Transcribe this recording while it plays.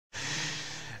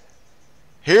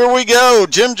Here we go.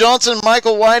 Jim Johnson,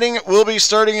 Michael Whiting will be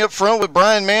starting up front with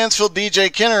Brian Mansfield,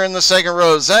 DJ Kenner in the second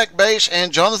row, Zach Bache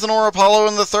and Jonathan Orapollo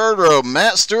in the third row,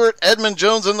 Matt Stewart, Edmund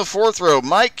Jones in the fourth row,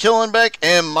 Mike Killenbeck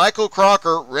and Michael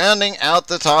Crocker rounding out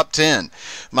the top 10.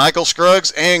 Michael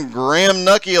Scruggs and Graham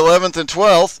Nucky 11th and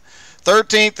 12th.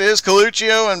 13th is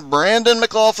Coluccio and Brandon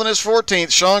McLaughlin is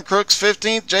 14th. Sean Crooks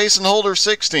 15th. Jason Holder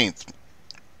 16th.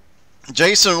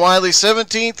 Jason Wiley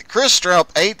 17th, Chris Stroup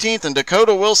 18th, and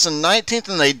Dakota Wilson 19th,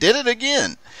 and they did it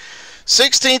again.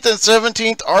 16th and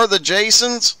 17th are the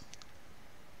Jasons.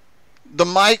 The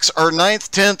Mikes are 9th,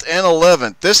 10th, and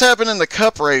 11th. This happened in the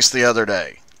Cup race the other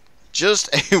day. Just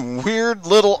a weird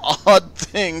little odd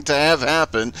thing to have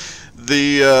happen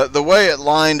the way it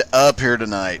lined up here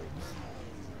tonight.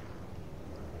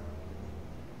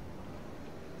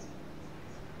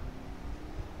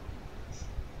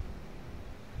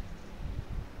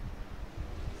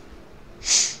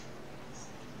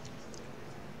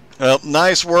 Well,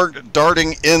 nice work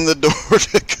darting in the door,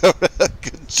 Dakota.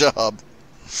 Good job.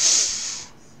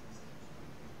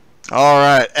 All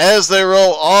right, as they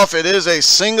roll off, it is a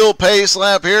single pace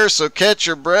lap here, so catch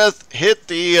your breath. Hit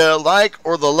the like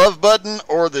or the love button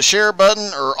or the share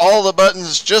button or all the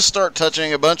buttons. Just start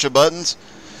touching a bunch of buttons,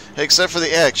 except for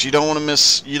the X. You don't want to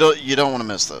miss. You don't want to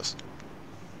miss those.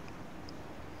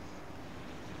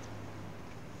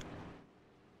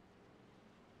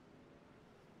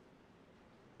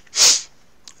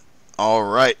 All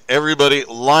right, everybody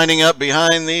lining up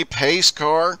behind the pace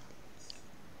car.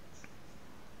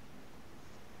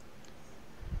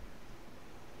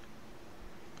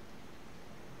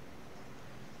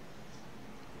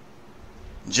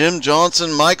 Jim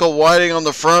Johnson, Michael Whiting on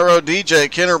the front row,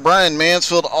 DJ Kenner, Brian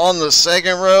Mansfield on the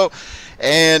second row,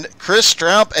 and Chris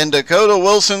Stroup and Dakota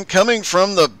Wilson coming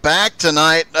from the back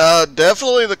tonight.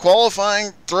 Definitely the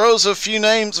qualifying throws a few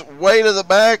names way to the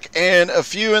back and a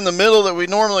few in the middle that we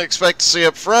normally expect to see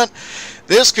up front.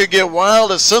 This could get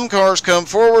wild as some cars come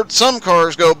forward, some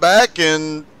cars go back,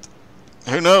 and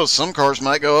who knows, some cars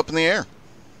might go up in the air.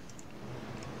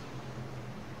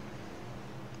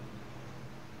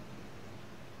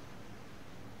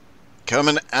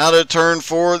 Coming out of turn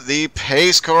 4, the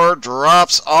pace car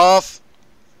drops off.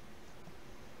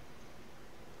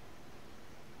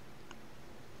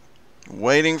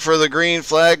 Waiting for the green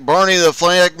flag. Barney the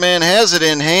flag man has it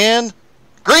in hand.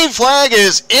 Green flag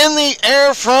is in the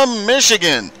air from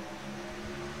Michigan.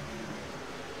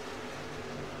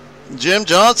 Jim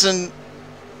Johnson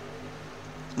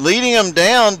leading him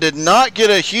down, did not get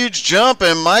a huge jump,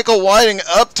 and Michael Whiting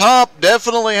up top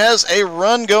definitely has a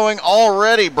run going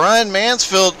already. Brian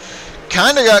Mansfield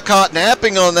kind of got caught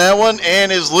napping on that one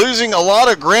and is losing a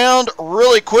lot of ground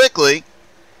really quickly.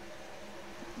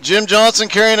 Jim Johnson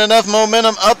carrying enough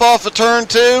momentum up off of turn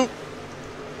 2.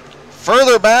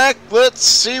 Further back, let's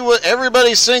see what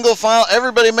everybody single file.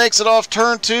 Everybody makes it off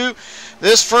turn 2.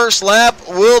 This first lap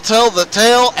will tell the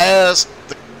tale as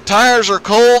the tires are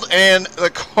cold and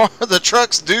the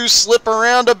trucks do slip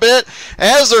around a bit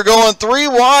as they're going 3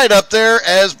 wide up there,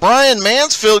 as Brian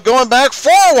Mansfield going back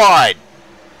 4 wide.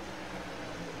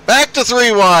 Back to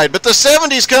 3 wide, but the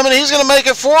 70's coming. He's going to make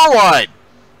it 4 wide.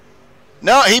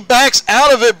 No, he backs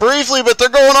out of it briefly, but they're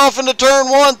going off into turn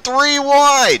 1, 3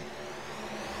 wide.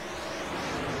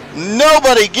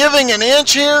 Nobody giving an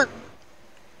inch here.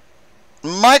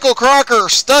 Michael Crocker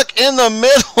stuck in the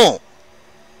middle.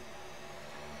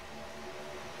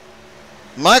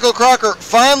 Michael Crocker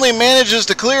finally manages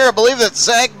to clear. I believe that's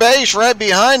Zach Bache right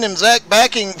behind him. Zach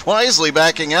wisely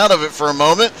backing out of it for a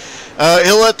moment.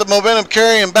 He'll let the momentum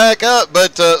carry him back up,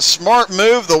 but smart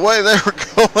move the way they were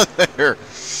going there.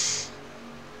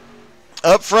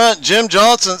 Up front, Jim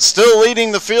Johnson still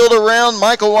leading the field around.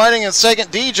 Michael Whiting in second.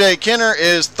 DJ Kenner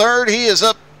is third. He is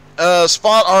up a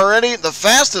spot already. The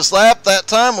fastest lap that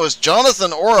time was Jonathan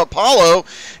Orapollo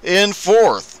in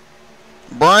fourth.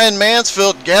 Brian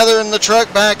Mansfield gathering the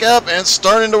truck back up and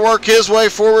starting to work his way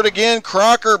forward again.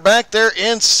 Crocker back there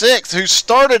in sixth, who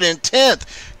started in 10th.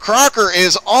 Crocker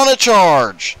is on a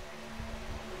charge.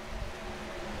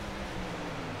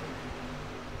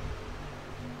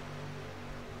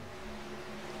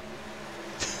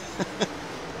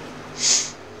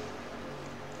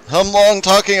 Humlong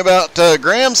talking about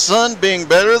Graham's son being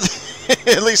better,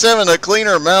 at least having a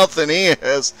cleaner mouth than he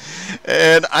has.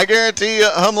 And I guarantee you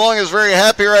Humlong is very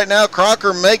happy right now.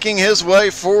 Crocker making his way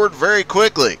forward very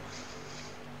quickly.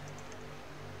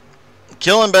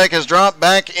 Killenbeck has dropped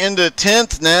back into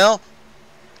 10th now.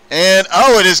 And,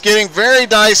 oh, it is getting very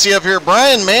dicey up here.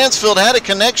 Brian Mansfield had a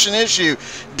connection issue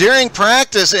during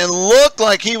practice and looked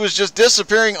like he was just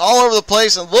disappearing all over the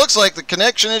place. And looks like the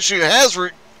connection issue has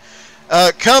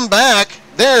come back.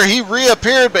 There, he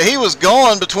reappeared, but he was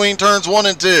gone between turns 1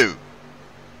 and 2.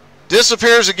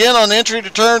 Disappears again on entry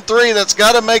to turn 3. That's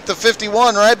got to make the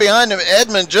 51 right behind him.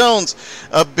 Edmund Jones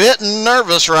a bit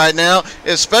nervous right now,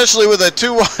 especially with a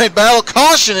 2-wide battle.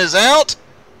 Caution is out.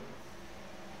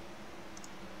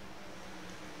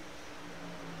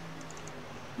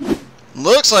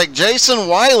 Looks like Jason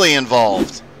Wiley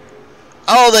involved.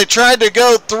 Oh, they tried to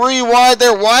go 3 wide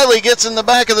there. Wiley gets in the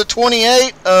back of the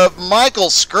 28 of Michael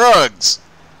Scruggs.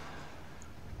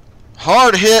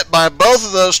 Hard hit by both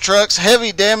of those trucks.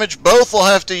 Heavy damage. Both will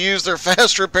have to use their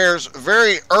fast repairs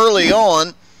very early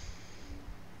on.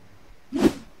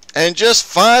 And just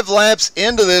 5 laps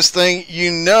into this thing, you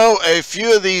know a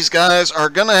few of these guys are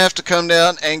going to have to come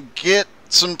down and get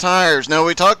some tires. Now,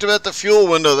 we talked about the fuel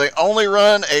window. They only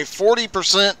run a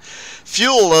 40%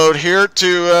 fuel load here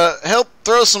to help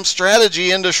throw some strategy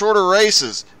into shorter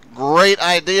races. Great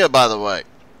idea, by the way.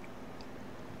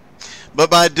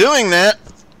 But by doing that,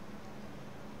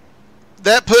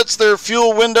 that puts their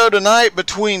fuel window tonight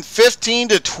between 15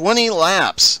 to 20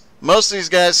 laps. Most of these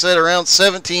guys said around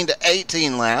 17 to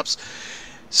 18 laps.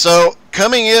 So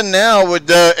coming in now would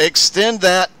extend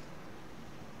that.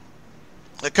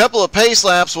 A couple of pace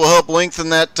laps will help lengthen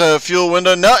that fuel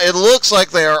window. No, it looks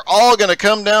like they are all going to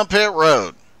come down pit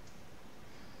road.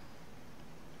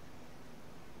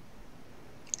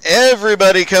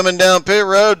 Everybody coming down pit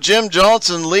road. Jim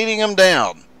Johnson leading them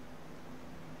down.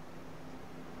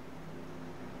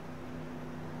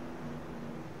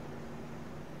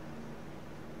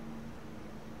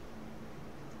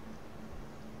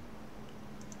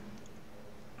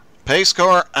 Pace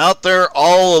car out there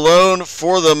all alone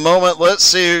for the moment. Let's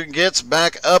see who gets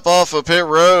back up off of pit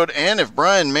road and if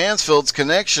Brian Mansfield's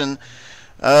connection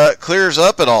clears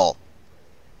up at all.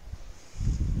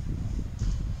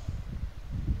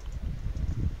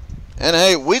 And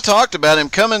hey, we talked about him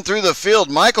coming through the field.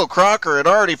 Michael Crocker had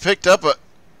already picked up a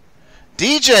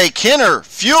DJ Kenner,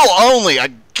 fuel only. I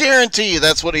guarantee you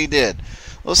that's what he did.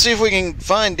 Let's see if we can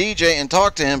find DJ and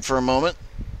talk to him for a moment.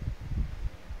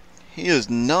 He is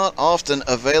not often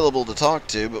available to talk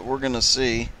to, but we're going to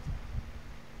see.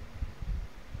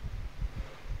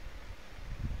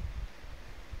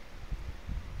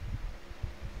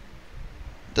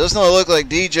 Does not look like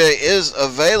DJ is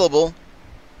available.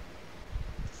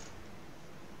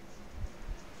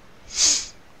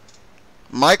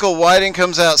 Michael Whiting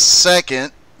comes out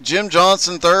second. Jim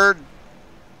Johnson third.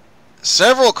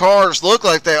 Several cars look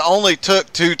like they only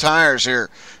took 2 tires here.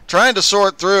 Trying to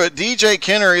sort through it. DJ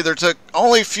Kenner either took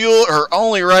only fuel or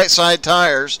only right side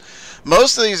tires.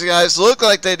 Most of these guys look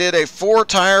like they did a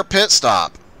 4-tire pit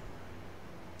stop.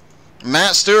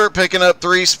 Matt Stewart picking up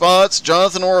 3 spots.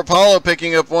 Jonathan Orapollo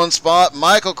picking up 1 spot.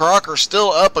 Michael Crocker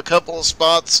still up a couple of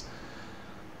spots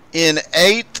in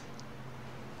 8th.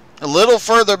 A little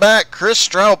further back, Chris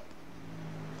Straub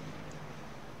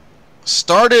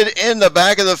started in the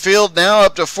back of the field, now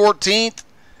up to 14th.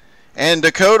 And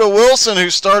Dakota Wilson, who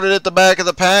started at the back of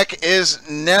the pack, is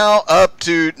now up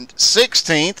to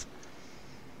 16th.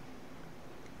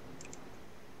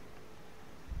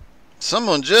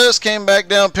 Someone just came back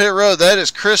down pit road. That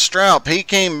is Chris Straub. He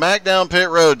came back down pit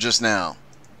road just now.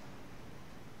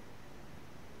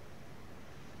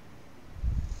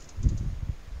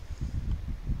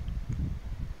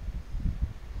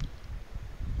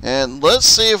 And let's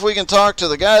see if we can talk to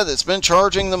the guy that's been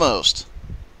charging the most.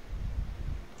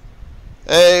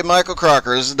 Hey, Michael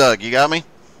Crocker, this is Doug. You got me?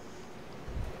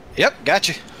 Yep, got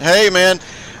you. Hey, man.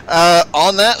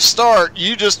 On that start,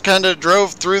 you just kind of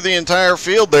drove through the entire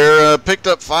field there, picked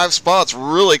up 5 spots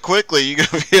really quickly. You going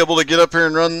to be able to get up here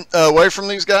and run away from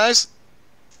these guys?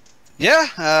 Yeah,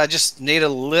 I just need a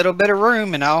little bit of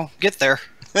room and I'll get there.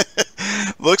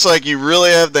 Looks like you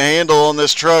really have the handle on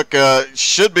this truck.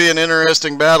 Should be an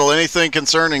interesting battle. Anything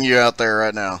concerning you out there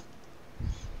right now?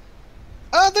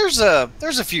 There's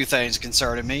a few things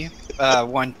concerning me.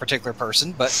 One particular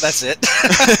person, but that's it.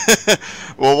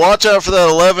 Well, watch out for that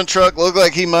 11 truck. Look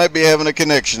like he might be having a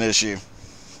connection issue.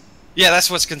 Yeah, that's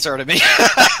what's concerning me.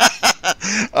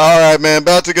 All right, man.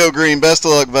 About to go green. Best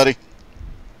of luck, buddy.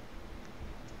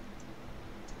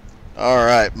 All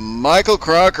right, Michael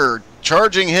Crocker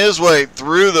charging his way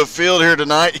through the field here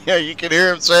tonight. Yeah, you can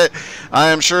hear him say, I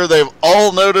am sure they've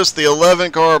all noticed the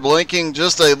 11 car blinking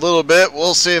just a little bit.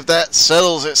 We'll see if that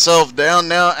settles itself down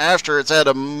now after it's had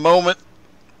a moment.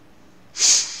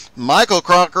 Michael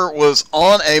Crocker was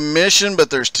on a mission,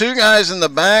 but there's 2 guys in the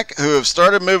back who have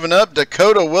started moving up,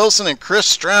 Dakota Wilson and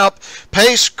Chris Straub.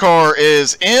 Pace car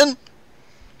is in.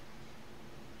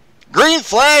 Green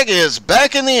flag is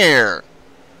back in the air.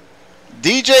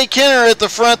 DJ Kenner at the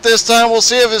front this time. We'll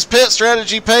see if his pit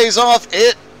strategy pays off.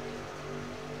 It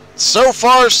so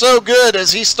far so good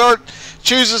as he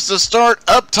chooses to start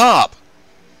up top.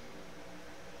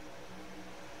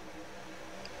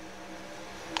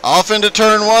 Off into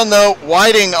turn 1 though,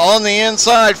 Whiting on the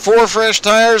inside, 4 fresh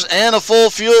tires and a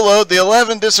full fuel load. The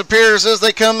 11 disappears as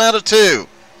they come out of 2.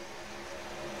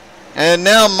 And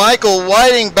now Michael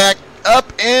Whiting back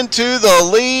up into the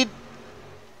lead.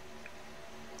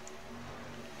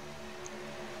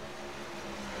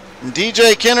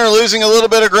 DJ Kenner losing a little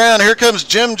bit of ground. Here comes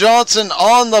Jim Johnson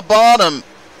on the bottom.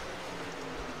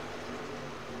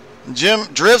 Jim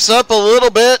drifts up a little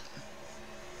bit.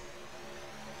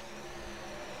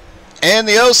 And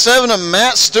the 07 of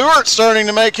Matt Stewart starting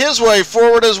to make his way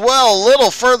forward as well, a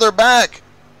little further back.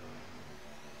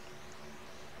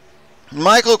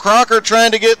 Michael Crocker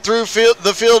trying to get through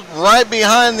the field right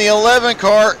behind the 11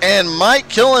 car, and Mike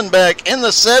Killenbeck in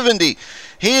the 70.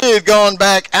 He had gone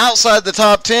back outside the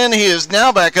top 10. He is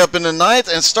now back up in the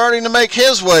 9th and starting to make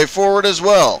his way forward as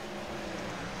well.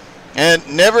 And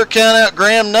never count out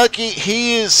Graham Nucky.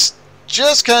 He is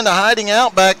just kind of hiding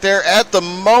out back there at the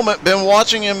moment. Been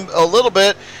watching him a little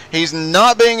bit. He's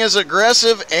not being as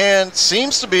aggressive and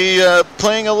seems to be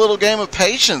playing a little game of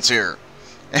patience here.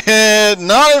 And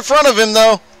not in front of him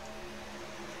though.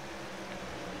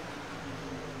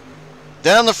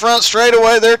 Down the front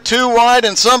straightaway, they're 2 wide.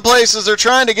 In some places, they're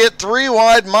trying to get 3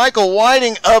 wide. Michael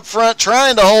Whiting up front,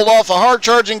 trying to hold off a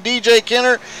hard-charging DJ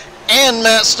Kenner and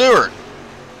Matt Stewart.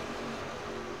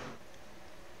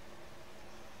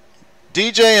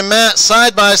 DJ and Matt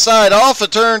side by side off of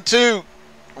turn 2.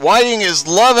 Whiting is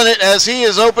loving it as he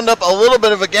has opened up a little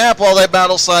bit of a gap while they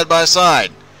battle side by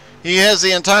side. He has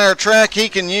the entire track he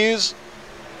can use.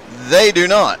 They do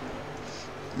not.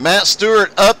 Matt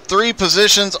Stewart up 3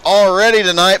 positions already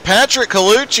tonight. Patrick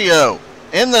Coluccio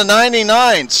in the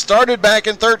 99. Started back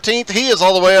in 13th. He is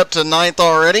all the way up to 9th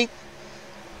already.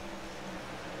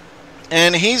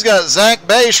 And he's got Zach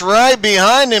Bache right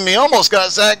behind him. He almost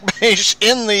got Zach Bache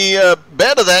in the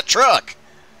bed of that truck.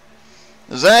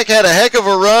 Zach had a heck of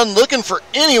a run, looking for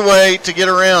any way to get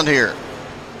around here.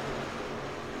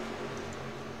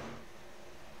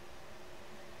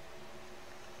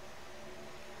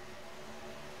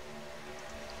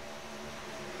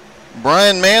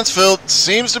 Brian Mansfield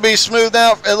seems to be smoothed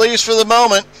out, at least for the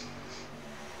moment.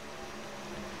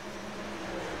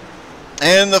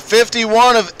 And the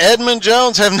 51 of Edmund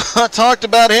Jones, have not talked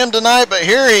about him tonight, but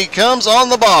here he comes on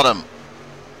the bottom.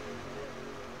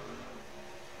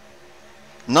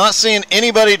 Not seeing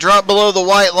anybody drop below the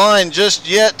white line just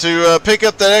yet to pick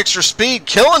up that extra speed.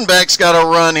 Killenbeck's got a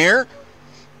run here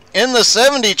in the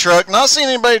 70 truck. Not seeing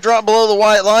anybody drop below the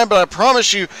white line, but I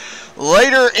promise you,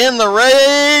 later in the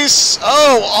race,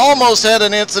 almost had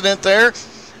an incident there.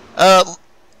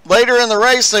 Later in the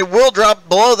race, they will drop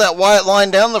below that white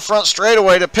line down the front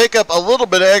straightaway to pick up a little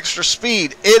bit of extra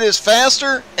speed. It is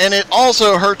faster, and it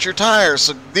also hurts your tires.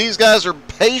 So these guys are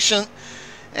patient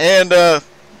and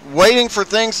waiting for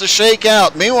things to shake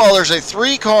out. Meanwhile, there's a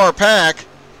 3-car pack.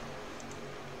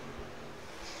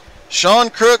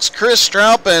 Sean Crooks, Chris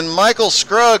Stroup, and Michael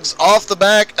Scruggs off the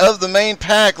back of the main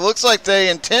pack. Looks like they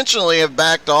intentionally have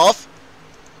backed off.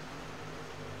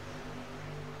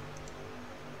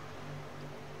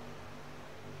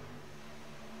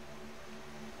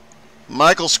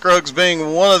 Michael Scruggs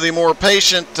being one of the more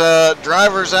patient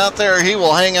drivers out there. He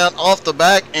will hang out off the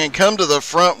back and come to the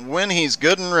front when he's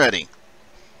good and ready.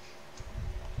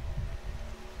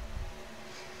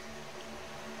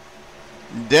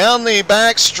 Down the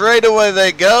back straightaway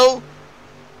they go.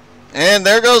 And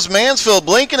there goes Mansfield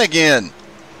blinking again.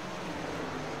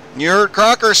 You heard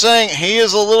Crocker saying he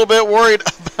is a little bit worried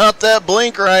about that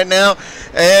blink right now.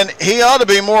 And he ought to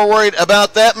be more worried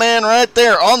about that man right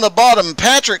there on the bottom,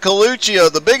 Patrick Coluccio,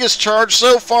 the biggest charge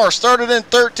so far. Started in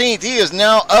 13th. He is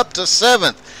now up to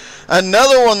 7th.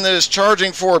 Another one that is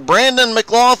charging for Brandon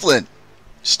McLaughlin.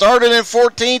 Started in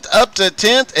 14th, up to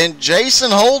 10th. And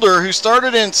Jason Holder, who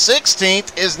started in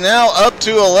 16th, is now up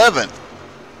to 11th.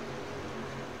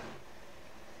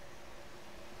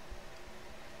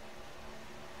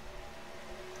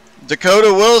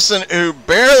 Dakota Wilson, who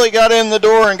barely got in the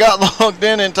door and got logged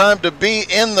in time to be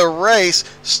in the race,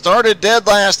 started dead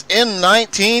last in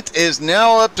 19th, is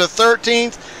now up to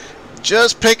 13th,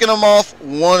 just picking them off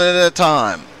one at a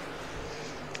time.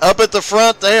 Up at the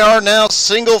front, they are now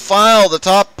single file. The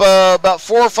top about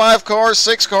 4 or 5 cars,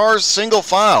 6 cars, single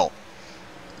file.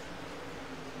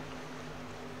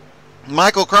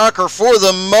 Michael Crocker, for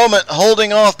the moment,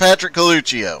 holding off Patrick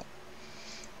Coluccio.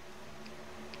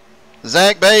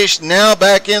 Zach Bache now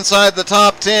back inside the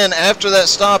top 10. After that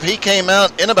stop, he came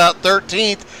out in about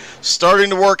 13th,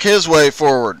 starting to work his way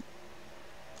forward.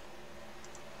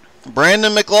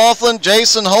 Brandon McLaughlin,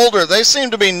 Jason Holder, they seem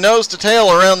to be nose to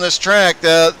tail around this track.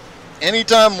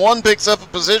 Anytime one picks up a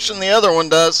position, the other one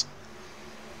does.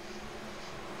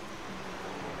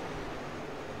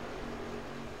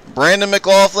 Brandon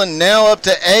McLaughlin now up to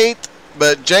 8th,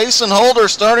 but Jason Holder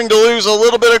starting to lose a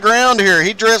little bit of ground here.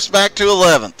 He drifts back to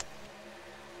 11th.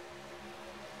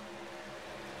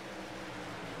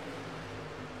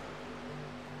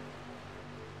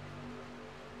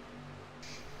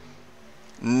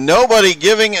 Nobody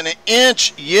giving an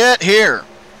inch yet here.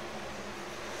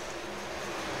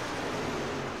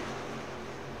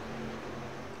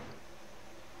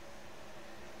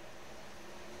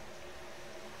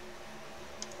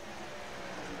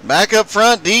 Back up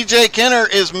front, DJ Kenner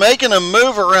is making a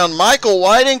move around Michael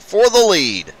Whiting for the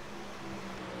lead.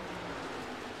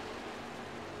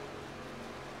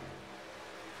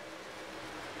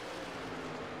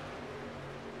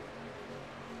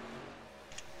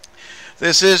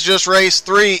 This is just race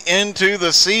 3 into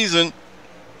the season,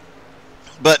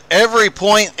 but every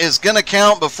point is going to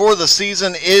count before the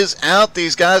season is out.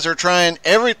 These guys are trying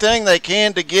everything they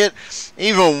can to get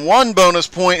even one bonus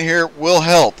point here will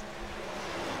help.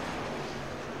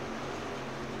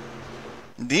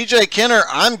 DJ Kenner,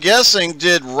 I'm guessing,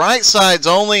 did right sides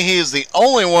only. He is the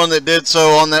only one that did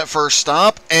so on that first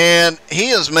stop, and he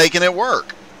is making it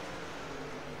work.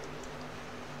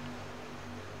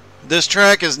 This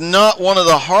track is not one of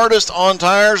the hardest on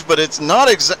tires, but it's not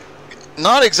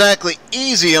exactly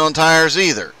easy on tires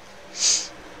either.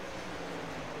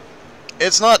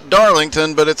 It's not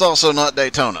Darlington, but it's also not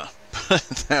Daytona. Put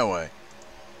it that way.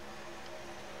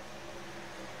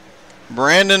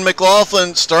 Brandon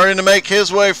McLaughlin starting to make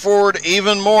his way forward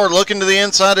even more, looking to the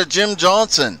inside of Jim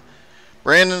Johnson.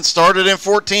 Brandon started in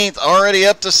 14th, already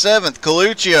up to 7th.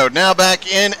 Coluccio now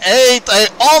back in 8th. They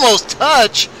almost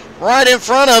touch right in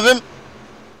front of him.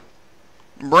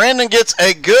 Brandon gets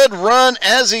a good run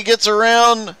as he gets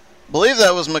around. I believe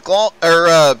that was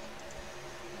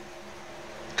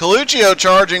Coluccio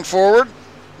charging forward.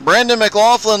 Brandon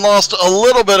McLaughlin lost a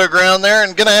little bit of ground there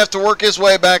and going to have to work his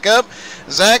way back up.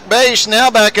 Zach Beisch now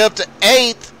back up to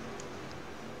 8th.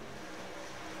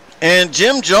 And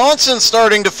Jim Johnson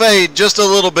starting to fade just a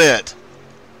little bit.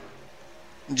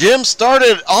 Jim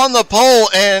started on the pole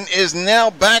and is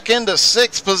now back into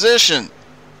 6th position.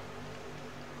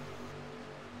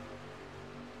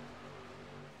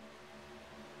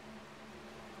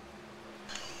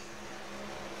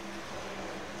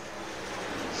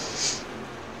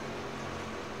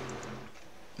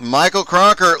 Michael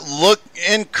Crocker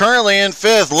currently in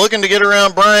 5th, looking to get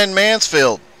around Brian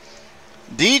Mansfield.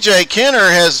 DJ Kenner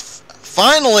has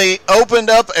finally opened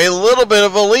up a little bit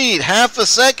of a lead, half a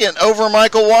second over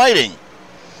Michael Whiting.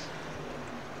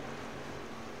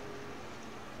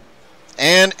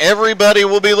 And everybody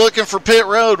will be looking for pit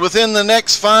road within the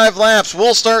next 5 laps.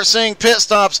 We'll start seeing pit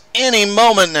stops any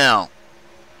moment now.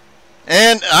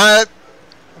 And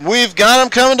we've got them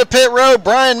coming to pit road.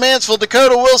 Brian Mansfield,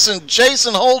 Dakota Wilson,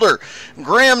 Jason Holder,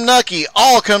 Graham Nucky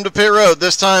all come to pit road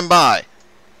this time by.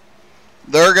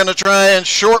 They're going to try and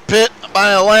short pit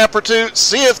by a lap or two,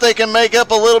 see if they can make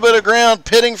up a little bit of ground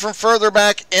pitting from further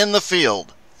back in the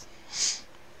field.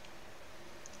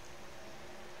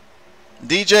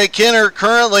 DJ Kenner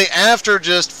currently after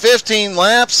just 15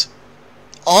 laps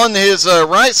on his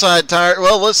right side tire.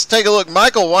 Well, let's take a look.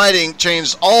 Michael Whiting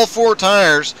changed all 4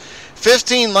 tires.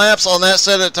 15 laps on that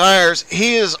set of tires.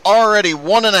 He is already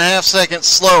 1.5 seconds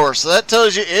slower. So that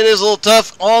tells you it is a little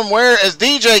tough on wear as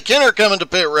DJ Kenner coming to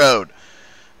pit road.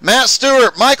 Matt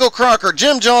Stewart, Michael Crocker,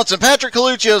 Jim Johnson, Patrick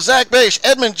Coluccio, Zach Beisch,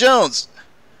 Edmund Jones.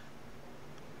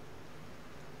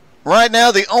 Right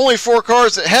now, the only 4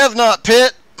 cars that have not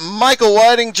pit, Michael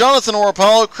Whiting, Jonathan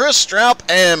Orapollo, Chris Stroup,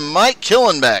 and Mike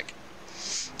Killenbeck.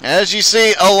 As you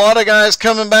see, a lot of guys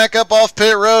coming back up off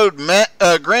pit road.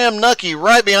 Graham Nucky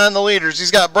right behind the leaders.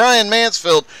 He's got Brian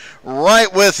Mansfield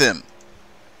right with him.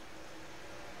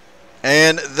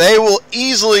 And they will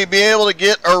easily be able to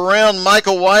get around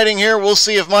Michael Whiting here. We'll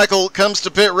see if Michael comes to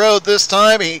pit road this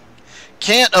time. He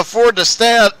can't afford to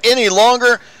stay out any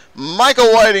longer.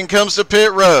 Michael Whiting comes to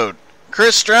pit road.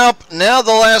 Chris Stroup, now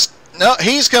the last... No,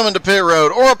 he's coming to pit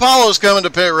road. Orapollo's coming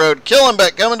to pit road.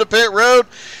 Killenbeck coming to pit road.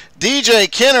 DJ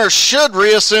Kenner should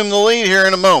reassume the lead here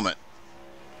in a moment.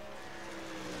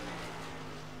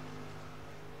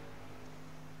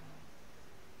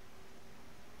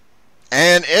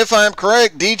 And if I'm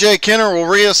correct, DJ Kenner will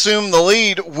reassume the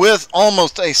lead with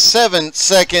almost a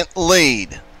 7-second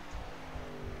lead.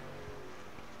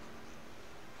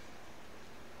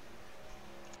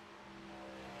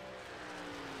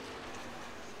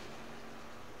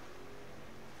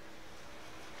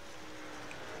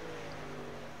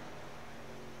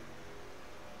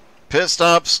 Pit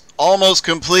stops almost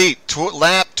complete.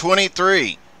 Lap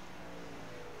 23.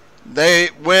 They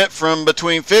went from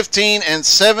between 15 and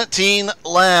 17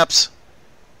 laps.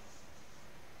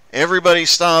 Everybody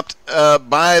stopped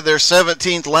by their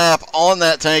 17th lap on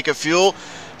that tank of fuel.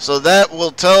 So that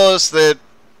will tell us that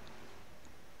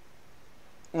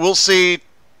we'll see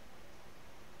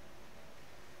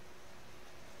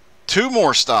 2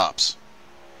 more stops.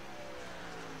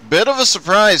 Bit of a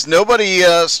surprise. Nobody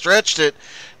stretched it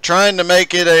trying to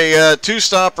make it a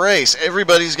 2-stop race.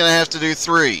 Everybody's going to have to do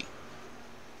 3.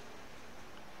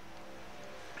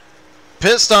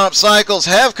 Pit stop cycles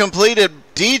have completed.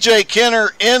 DJ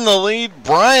Kenner in the lead.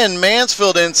 Brian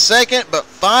Mansfield in second, but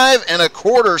 5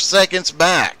 1/4 seconds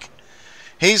back.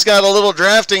 He's got a little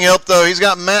drafting help, though. He's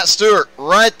got Matt Stewart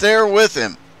right there with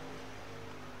him.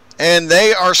 And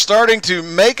they are starting to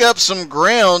make up some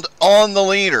ground on the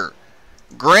leader.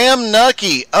 Graham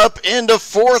Nucky up into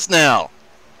 4th now.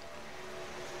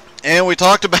 And we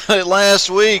talked about it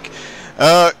last week.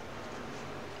 If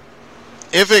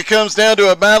it comes down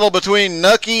to a battle between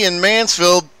Nucky and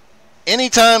Mansfield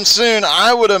anytime soon,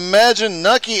 I would imagine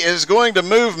Nucky is going to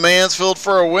move Mansfield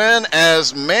for a win,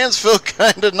 as Mansfield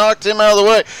kind of knocked him out of the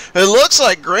way. It looks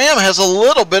like Graham has a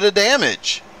little bit of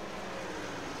damage,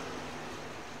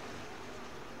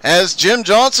 as Jim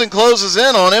Johnson closes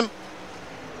in on him.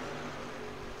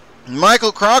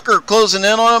 Michael Crocker closing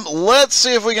in on him. Let's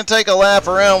see if we can take a lap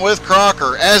around with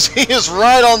Crocker, as he is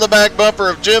right on the back bumper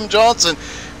of Jim Johnson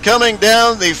coming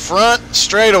down the front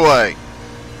straightaway.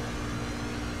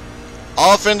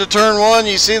 Off into turn 1,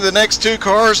 you see the next 2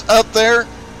 cars up there.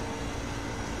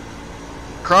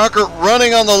 Crocker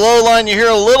running on the low line. You hear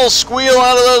a little squeal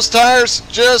out of those tires,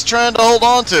 just trying to hold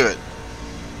on to it.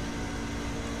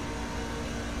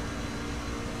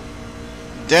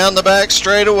 Down the back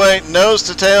straightaway, nose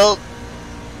to tail.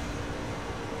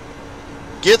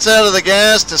 Gets out of the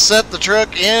gas to set the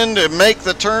truck in to make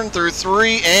the turn through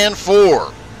 3 and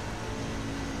 4.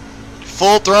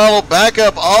 Full throttle back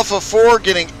up off of 4,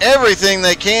 getting everything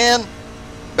they can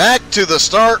back to the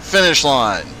start finish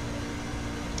line.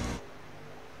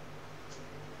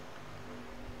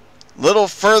 Little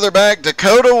further back,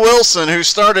 Dakota Wilson, who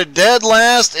started dead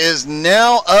last, is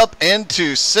now up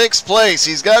into 6th place.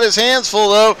 He's got his hands full,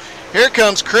 though. Here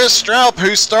comes Chris Stroup,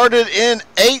 who started in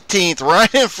 18th,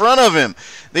 right in front of him.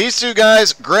 These 2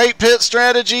 guys, great pit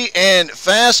strategy, and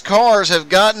fast cars have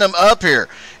gotten them up here.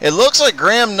 It looks like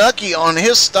Graham Nucky on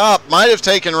his stop might have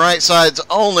taken right sides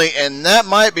only, and that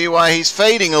might be why he's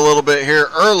fading a little bit here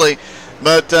early.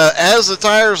 But as the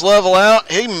tires level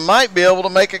out, he might be able to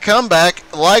make a comeback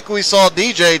like we saw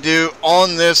DJ do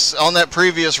on that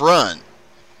previous run.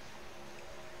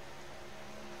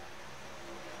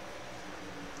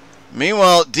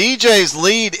 Meanwhile, DJ's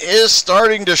lead is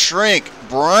starting to shrink.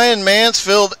 Brian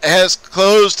Mansfield has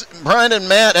closed. Brian and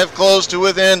Matt have closed to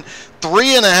within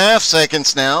 3.5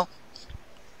 seconds now.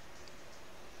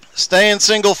 Staying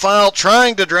single file,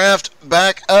 trying to draft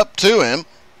back up to him.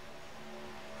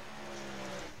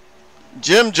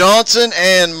 Jim Johnson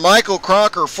and Michael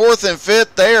Crocker 4th and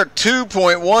 5th. They are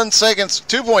 2.1 seconds,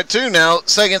 2.2 now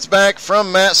seconds back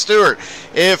from Matt Stewart.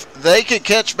 If they could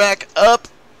catch back up,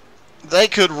 they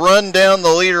could run down the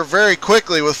leader very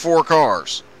quickly with 4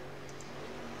 cars.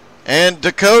 And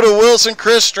Dakota Wilson,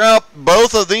 Chris Stroup,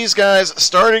 both of these guys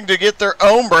starting to get their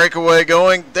own breakaway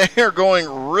going. They are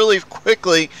going really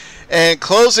quickly and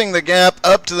closing the gap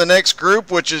up to the next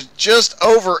group, which is just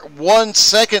over 1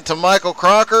 second to Michael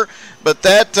Crocker. But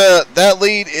that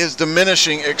lead is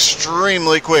diminishing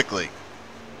extremely quickly.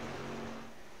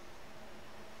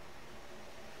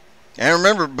 And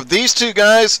remember, these 2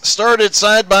 guys started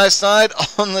side by side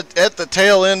at the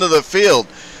tail end of the field.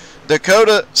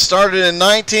 Dakota started in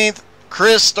 19th.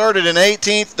 Chris started in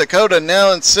 18th. Dakota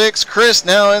now in 6th. Chris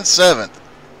now in 7th.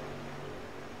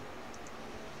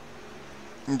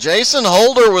 Jason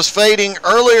Holder was fading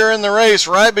earlier in the race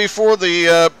right before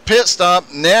the pit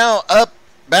stop. Now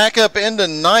back up into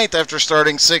 9th after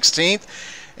starting 16th.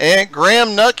 And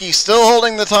Graham Nucky still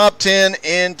holding the top 10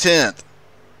 in 10th.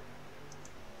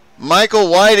 Michael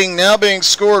Whiting now being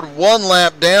scored 1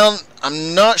 lap down.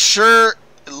 I'm not sure.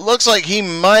 It looks like he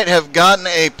might have gotten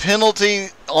a penalty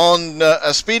on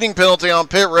a speeding penalty on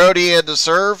pit road he had to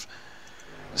serve.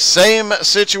 Same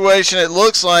situation, it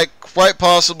looks like, quite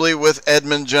possibly with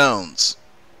Edmund Jones.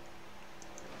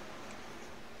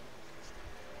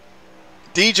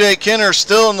 DJ Kenner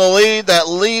still in the lead. That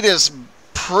lead is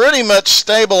pretty much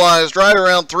stabilized right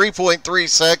around 3.3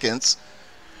 seconds.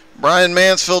 Brian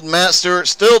Mansfield, Matt Stewart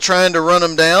still trying to run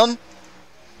him down.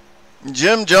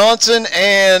 Jim Johnson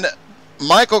and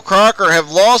Michael Crocker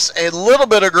have lost a little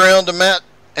bit of ground to Matt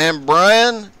and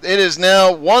Brian. It is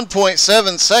now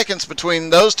 1.7 seconds between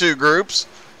those two groups.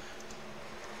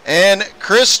 And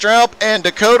Chris Straub and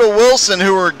Dakota Wilson,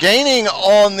 who are gaining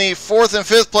on the 4th and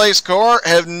 5th place car,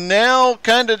 have now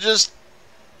kind of just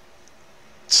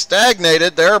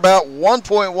stagnated. They're about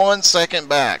 1.1 second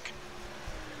back.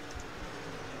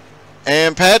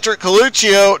 And Patrick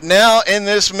Coluccio now in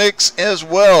this mix as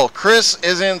well. Chris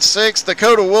is in 6th,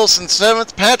 Dakota Wilson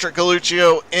 7th, Patrick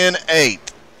Coluccio in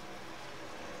 8th.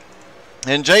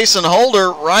 And Jason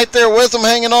Holder right there with them,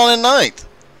 hanging on in 9th.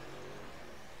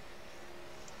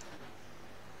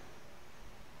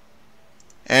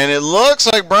 And it looks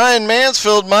like Brian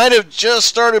Mansfield might have just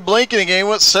started blinking again.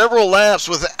 Went several laps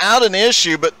without an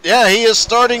issue. But, yeah, he is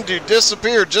starting to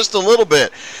disappear just a little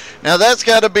bit. Now, that's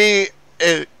got to be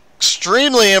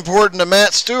extremely important to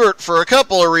Matt Stewart for a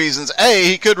couple of reasons. A,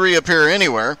 he could reappear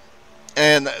anywhere,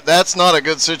 and that's not a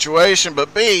good situation.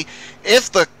 But B, if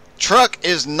the truck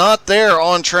is not there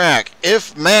on track,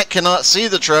 if Matt cannot see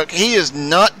the truck, he is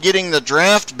not getting the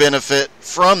draft benefit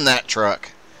from that truck.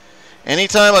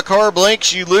 Anytime a car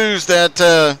blinks, you lose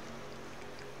that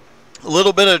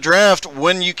little bit of draft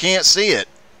when you can't see it.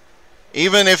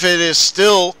 Even if it is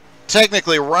still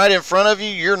technically right in front of you,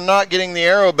 you're not getting the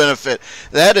aero benefit.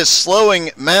 That is slowing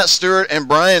Matt Stewart and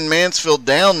Brian Mansfield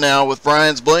down now with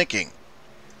Brian's blinking.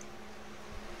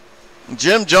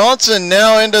 Jim Johnson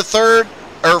now into 3rd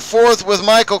or 4th with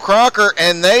Michael Crocker,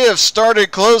 and they have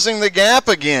started closing the gap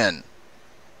again.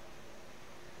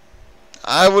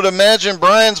 I would imagine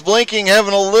Brian's blinking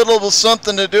having a little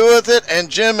something to do with it, and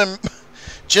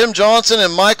Jim Johnson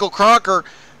and Michael Crocker,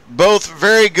 both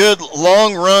very good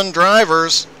long-run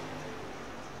drivers.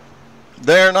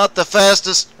 They're not the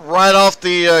fastest right off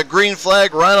the green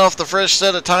flag, right off the fresh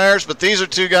set of tires, but these are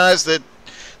two guys that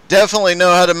definitely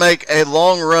know how to make a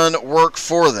long run work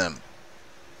for them.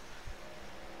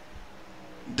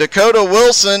 Dakota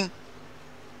Wilson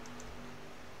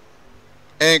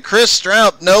and Chris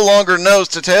Straub no longer nose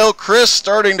to tail. Chris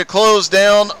starting to close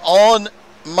down on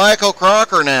Michael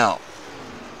Crocker now.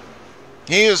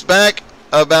 He is back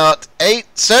about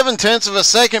 7/10 of a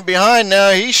second behind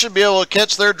now. He should be able to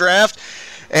catch their draft.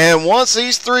 And once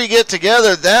these three get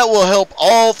together, that will help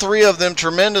all three of them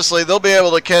tremendously. They'll be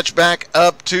able to catch back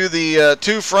up to the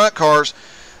two front cars.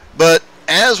 But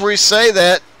as we say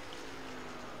that,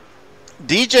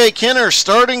 DJ Kenner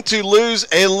starting to lose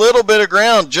a little bit of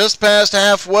ground just past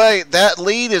halfway. That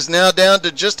lead is now down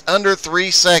to just under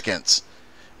 3 seconds.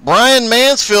 Brian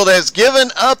Mansfield has given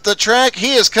up the track.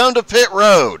 He has come to pit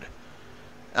road.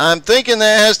 I'm thinking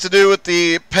that has to do with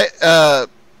the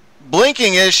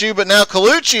blinking issue, but now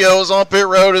Coluccio is on pit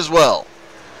road as well.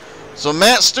 So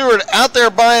Matt Stewart out there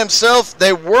by himself.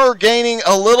 They were gaining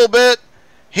a little bit.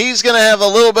 He's going to have a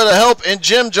little bit of help. And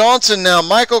Jim Johnson now,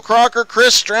 Michael Crocker,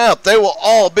 Chris Straub, they will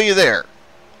all be there.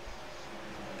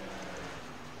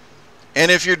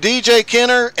 And if you're DJ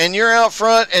Kenner and you're out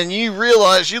front and you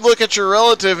realize, you look at your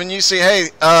relative and you see, hey,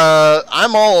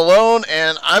 I'm all alone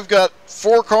and I've got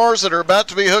 4 cars that are about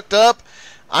to be hooked up,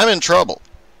 I'm in trouble.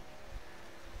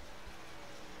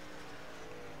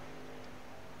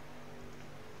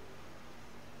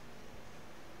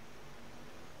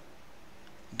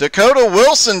 Dakota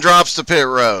Wilson drops to pit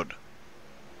road.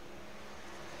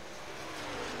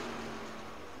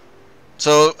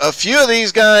 So a few of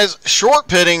these guys short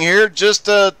pitting here, just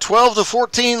 12 to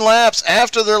 14 laps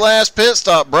after their last pit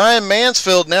stop. Brian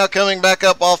Mansfield now coming back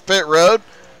up off pit road.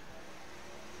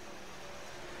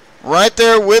 Right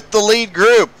there with the lead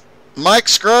group. Mike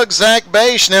Scruggs, Zach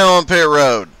Bache now on pit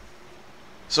road.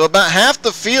 So about half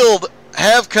the field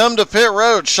have come to pit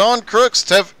road. Sean Crooks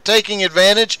taking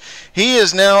advantage. He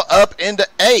is now up into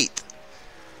 8th.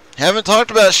 Haven't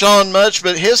talked about Sean much,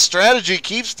 but his strategy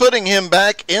keeps putting him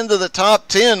back into the top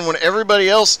 10 when everybody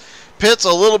else pits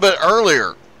a little bit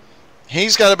earlier.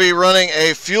 He's got to be running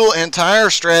a fuel and tire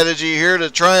strategy here to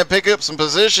try and pick up some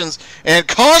positions, and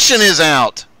caution is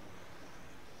out.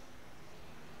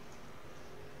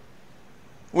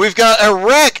 We've got a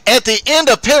wreck at the end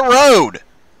of pit road.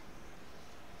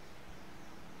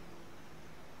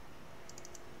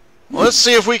 Let's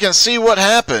see if we can see what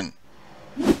happened.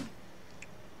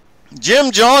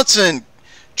 Jim Johnson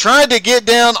tried to get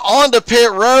down onto pit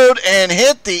road and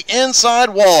hit the inside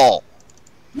wall.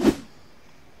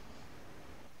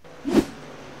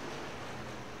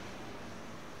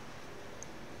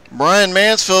 Brian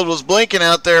Mansfield was blinking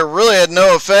out there, really had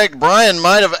no effect. Brian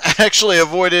might have actually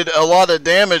avoided a lot of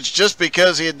damage just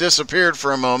because he had disappeared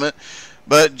for a moment.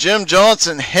 But Jim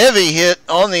Johnson, heavy hit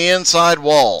on the inside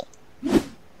wall.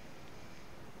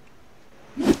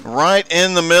 Right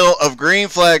in the middle of green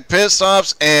flag pit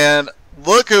stops, and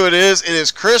look who it is. It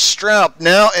is Chris Straub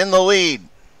now in the lead.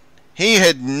 He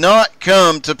had not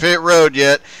come to pit road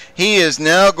yet. He is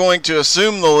now going to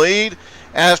assume the lead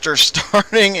after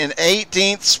starting in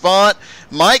 18th spot.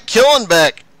 Mike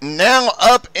Killenbeck now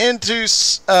up into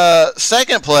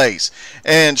second place.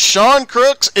 And Sean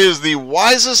Crooks is the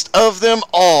wisest of them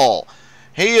all.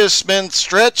 He has been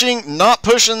stretching, not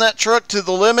pushing that truck to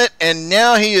the limit, and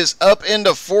now he is up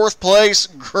into fourth place.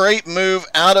 Great move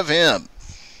out of him.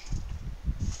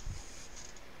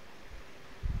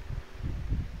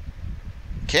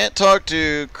 Can't talk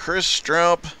to Chris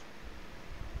Straub.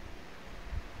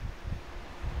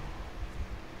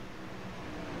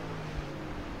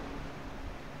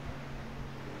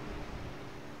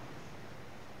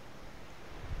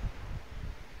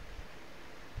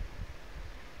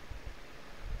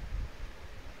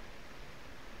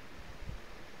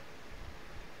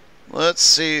 Let's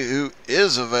see who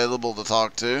is available to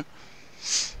talk to.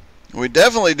 We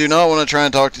definitely do not want to try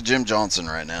and talk to Jim Johnson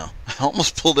right now. I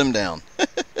almost pulled him down.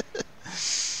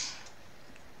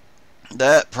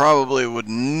 That probably would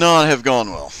not have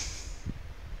gone well.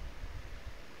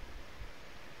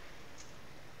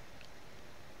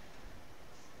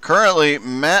 Currently,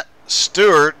 Matt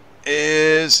Stewart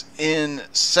is in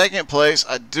second place.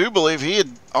 I do believe he had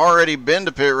already been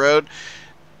to pit road.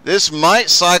 This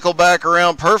might cycle back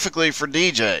around perfectly for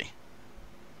DJ.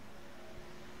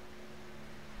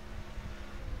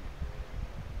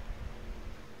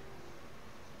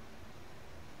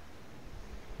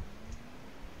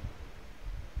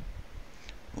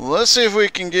 Let's see if we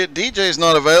can get, DJ's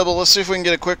not available. Let's see if we can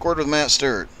get a quick word with Matt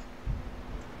Stewart.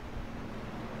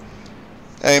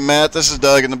 Hey Matt, this is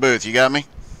Doug in the booth. You got me?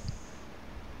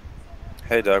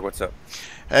 Hey Doug, what's up?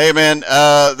 Hey man,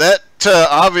 that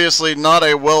obviously not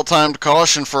a well-timed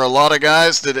caution for a lot of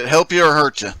guys. Did it help you or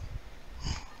hurt you?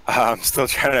 I'm still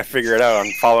trying to figure it out.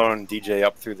 I'm following DJ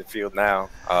up through the field now.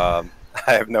 I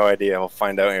have no idea. We'll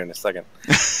find out here in a second.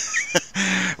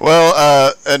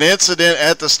 Well, an incident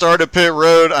at the start of pit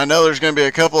road. I know there's going to be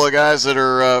a couple of guys that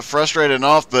are frustrated and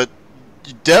off, but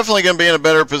you're definitely going to be in a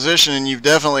better position, and you've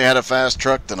definitely had a fast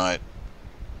truck tonight.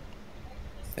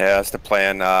 Yeah, that's the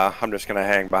plan. I'm just going to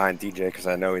hang behind DJ because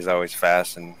I know he's always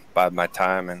fast and bide my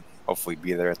time and hopefully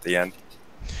be there at the end.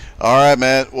 All right,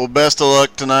 Matt. Well, best of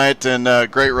luck tonight,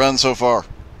 and great run so far.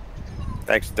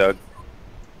 Thanks, Doug.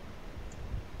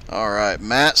 All right,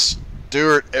 Matt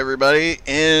Stewart, everybody,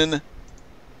 in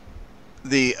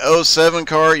the 07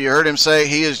 car. You heard him say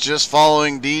he is just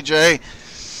following DJ.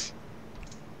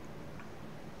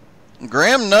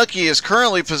 Graham Nucky is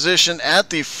currently positioned at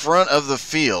the front of the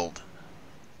field.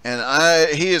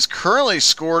 And he is currently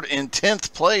scored in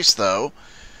 10th place, though.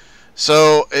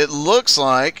 So it looks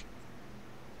like,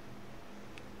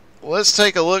 let's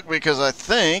take a look, because I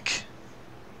think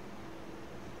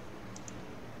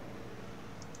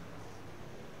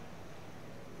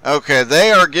okay,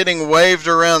 they are getting waved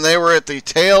around. They were at the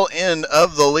tail end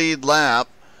of the lead lap.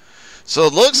 So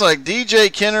it looks like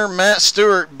DJ Kenner, Matt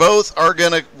Stewart, both are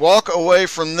going to walk away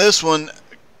from this one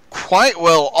quite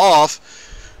well off.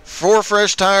 4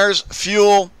 fresh tires,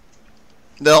 fuel.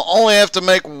 They'll only have to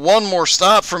make one more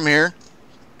stop from here.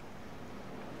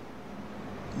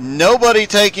 Nobody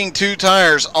taking 2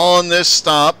 tires on this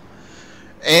stop.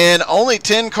 And only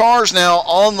 10 cars now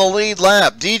on the lead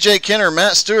lap. DJ Kenner,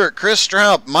 Matt Stewart, Chris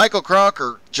Straub, Michael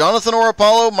Crocker, Jonathan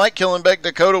Orapollo, Mike Killenbeck,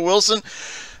 Dakota Wilson,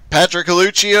 Patrick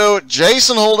Aluccio,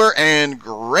 Jason Holder, and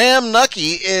Graham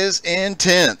Nucky is in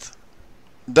 10th.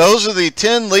 Those are the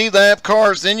 10 lead lap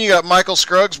cars. Then you got Michael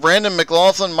Scruggs, Brandon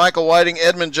McLaughlin, Michael Whiting,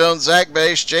 Edmund Jones, Zach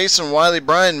Bache, Jason Wiley,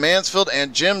 Brian Mansfield,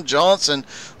 and Jim Johnson.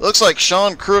 Looks like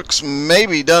Sean Crooks may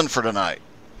be done for tonight.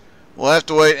 We'll have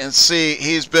to wait and see.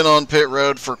 He's been on pit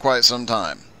road for quite some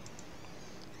time.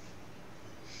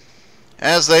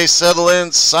 As they settle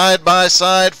in side by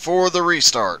side for the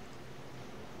restart.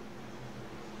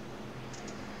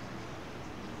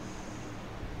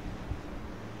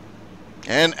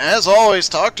 And as always,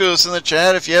 talk to us in the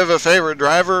chat if you have a favorite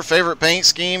driver, favorite paint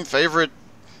scheme, favorite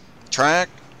track.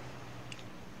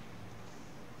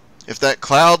 If that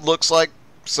cloud looks like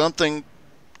something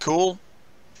cool,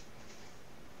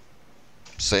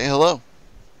 say hello.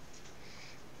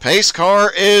 Pace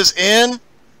car is in.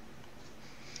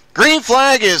 Green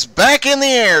flag is back in the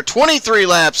air. 23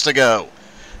 laps to go.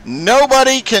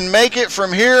 Nobody can make it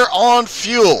from here on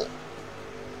fuel.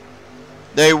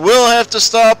 They will have to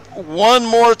stop one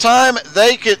more time.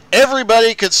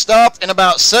 Everybody could stop in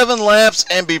about 7 laps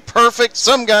and be perfect.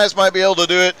 Some guys might be able to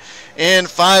do it in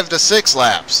 5 to 6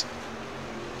 laps.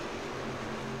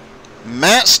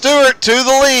 Matt Stewart to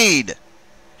the lead.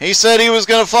 He said he was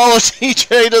going to follow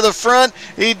DJ to the front.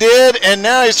 He did, and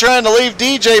now he's trying to leave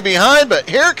DJ behind, but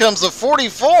here comes the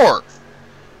 44.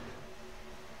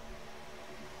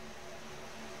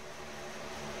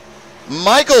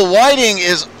 Michael Whiting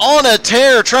is on a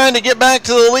tear trying to get back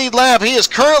to the lead lap. He is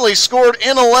currently scored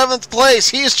in 11th place.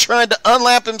 He is trying to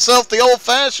unlap himself the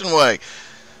old-fashioned way.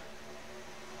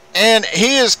 And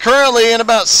he is currently in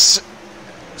about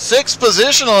 6th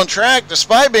position on track,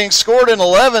 despite being scored in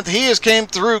 11th. He has came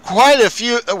through quite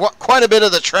a bit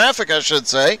of the traffic, I should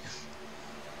say.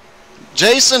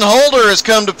 Jason Holder has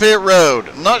come to pit road.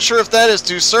 I'm not sure if that is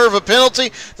to serve a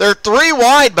penalty. They're 3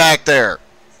 wide back there.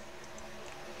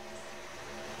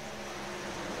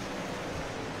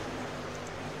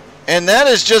 And that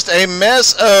is just a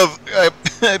mess of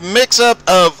a mix-up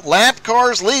of lap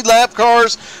cars, lead lap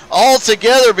cars, all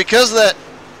together because of that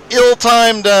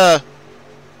ill-timed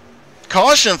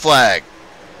caution flag.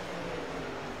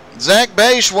 Zach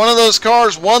Beisch, one of those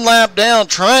cars, 1 lap down,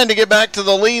 trying to get back to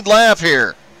the lead lap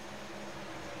here.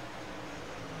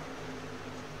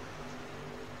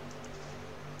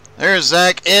 There's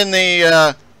Zach in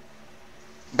the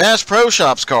Bass Pro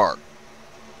Shops car.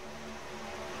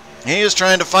 He is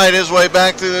trying to fight his way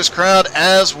back through this crowd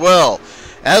as well.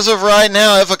 As of right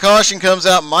now, if a caution comes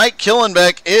out, Mike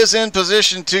Killenbeck is in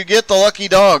position to get the lucky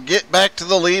dog, get back to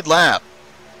the lead lap.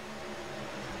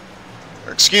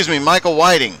 Or, excuse me, Michael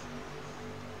Whiting.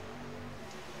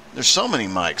 There's so many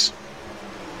Mikes.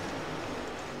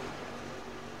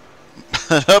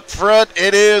 Up front,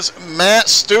 it is Matt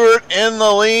Stewart in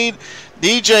the lead.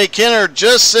 DJ Kenner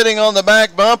just sitting on the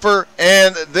back bumper.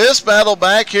 And this battle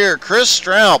back here, Chris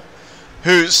Straub,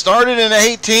 who started in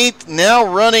 18th, now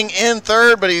running in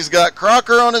 3rd, but he's got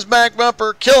Crocker on his back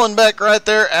bumper, Killenbeck right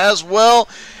there as well,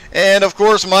 and of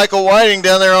course Michael Whiting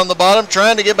down there on the bottom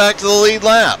trying to get back to the lead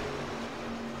lap.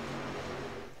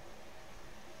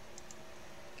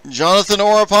 Jonathan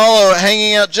Orapollo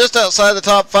hanging out just outside the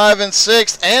top 5 and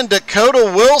 6th, and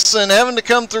Dakota Wilson having to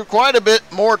come through quite a bit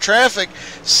more traffic,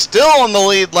 still on the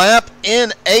lead lap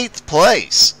in 8th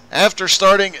place after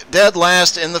starting dead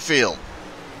last in the field.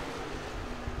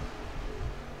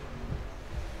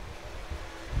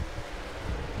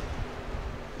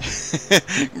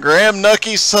 Graham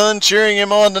Nucky's son cheering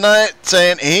him on tonight,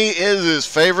 saying he is his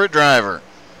favorite driver.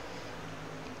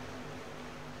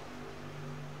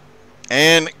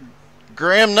 And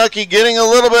Graham Nucky getting a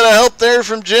little bit of help there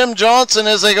from Jim Johnson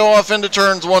as they go off into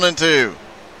turns 1 and 2.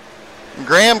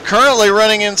 Graham currently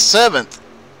running in 7th.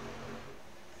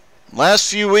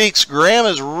 Last few weeks, Graham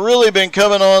has really been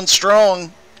coming on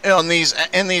strong in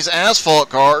these asphalt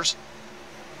cars.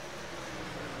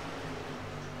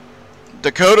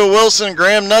 Dakota Wilson and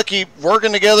Graham Nucky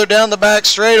working together down the back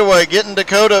straightaway, getting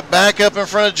Dakota back up in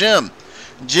front of Jim.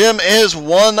 Jim is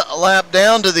 1 lap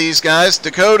down to these guys.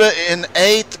 Dakota in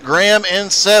 8th, Graham in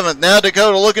 7th. Now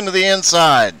Dakota looking to the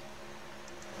inside.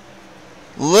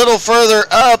 Little further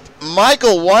up,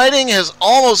 Michael Whiting has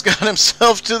almost got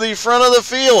himself to the front of the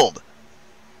field.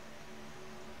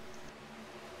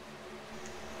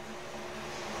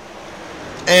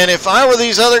 And if I were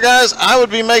these other guys, I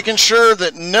would be making sure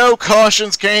that no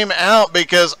cautions came out,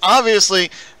 because obviously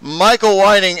Michael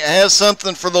Whiting has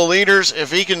something for the leaders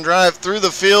if he can drive through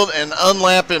the field and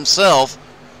unlap himself.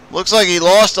 Looks like he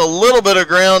lost a little bit of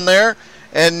ground there.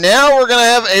 And now we're going to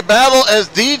have a battle as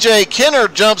DJ Kenner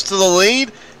jumps to the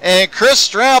lead, and Chris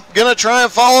Straub going to try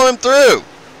and follow him through.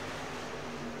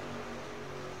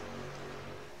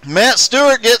 Matt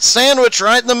Stewart gets sandwiched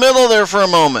right in the middle there for a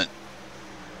moment.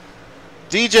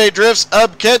 DJ drifts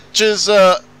up, catches,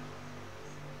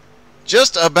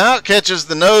 just about catches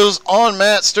the nose on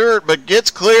Matt Stewart, but gets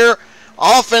clear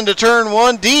off into turn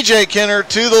 1. DJ Kenner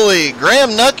to the lead.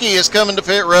 Graham Nucky is coming to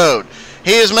pit road.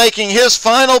 He is making his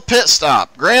final pit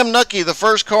stop. Graham Nucky, the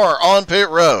first car on pit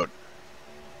road.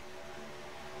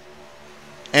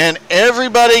 And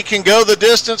everybody can go the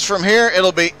distance from here.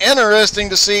 It'll be interesting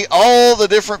to see all the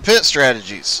different pit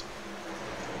strategies.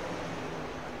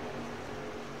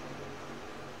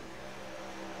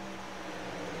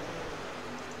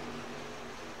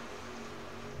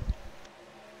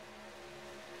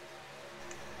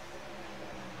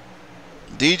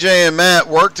 DJ and Matt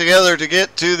work together to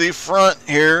get to the front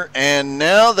here, and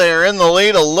now they're in the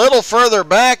lead a little further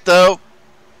back though.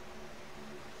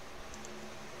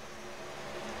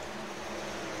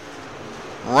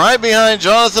 Right behind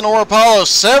Jonathan Orapollo,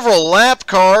 several lap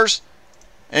cars,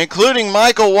 including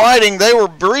Michael Whiting. They were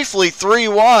briefly 3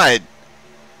 wide.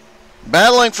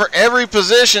 Battling for every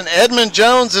position. Edmund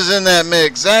Jones is in that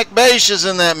mix. Zach Beisch is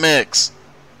in that mix.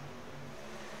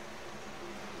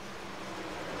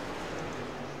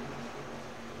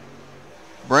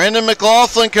 Brandon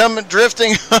McLaughlin coming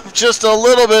drifting up just a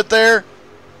little bit there.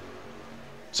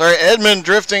 Sorry, Edmund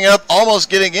drifting up, almost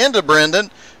getting into Brendan.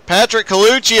 Patrick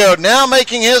Coluccio now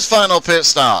making his final pit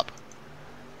stop.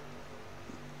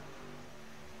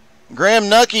 Graham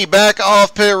Nucky back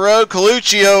off pit road.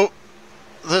 Coluccio,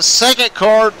 the second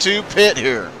car to pit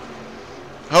here,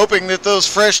 hoping that those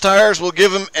fresh tires will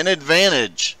give him an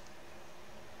advantage.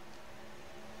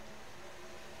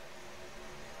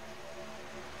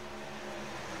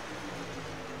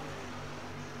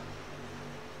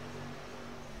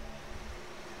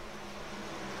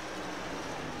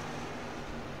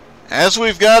 As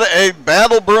we've got a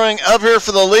battle brewing up here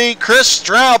for the lead, Chris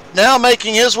Straub now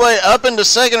making his way up into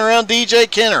second around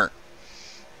DJ Kenner.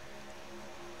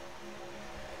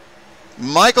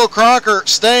 Michael Crocker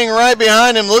staying right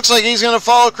behind him. Looks like he's going to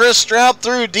follow Chris Straub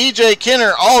through. DJ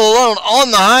Kenner all alone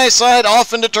on the high side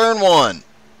off into turn one.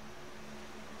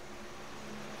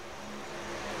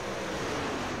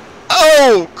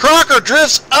 Oh, Crocker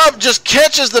drifts up, just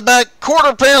catches the back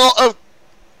quarter panel of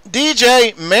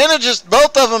DJ,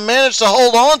 both of them managed to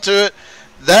hold on to it.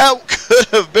 That could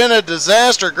have been a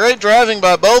disaster. Great driving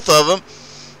by both of them.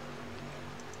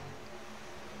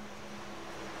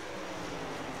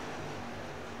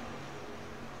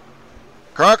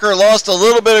 Crocker lost a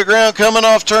little bit of ground coming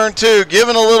off turn two,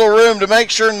 giving a little room to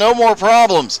make sure no more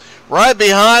problems. Right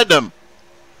behind him,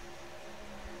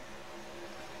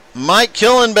 Mike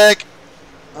Killenbeck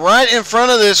right in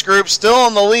front of this group, still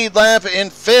on the lead lap in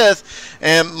fifth,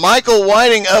 and Michael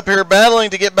Whiting up here battling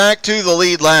to get back to the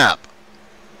lead lap.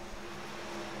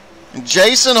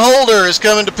 Jason Holder is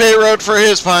coming to pit road for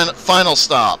his final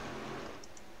stop.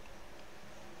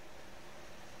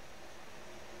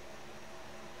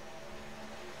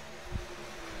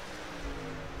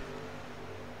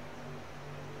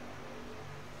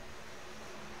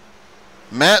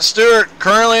 Matt Stewart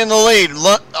currently in the lead.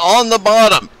 On the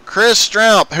bottom, Chris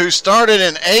Straub, who started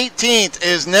in 18th,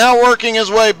 is now working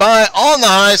his way by on the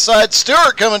high side.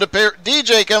 Stewart coming to pit,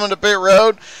 DJ coming to pit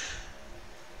road,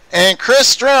 and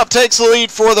Chris Straub takes the lead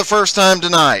for the first time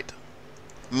tonight.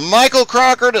 Michael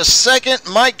Crocker to second,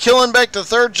 Mike Killenbeck to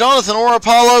third, Jonathan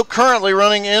Orapollo currently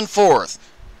running in fourth.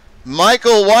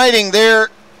 Michael Whiting there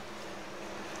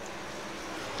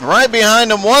right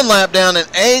behind him, one lap down in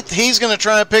eighth. He's going to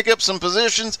try and pick up some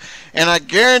positions, and I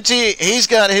guarantee he's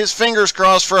got his fingers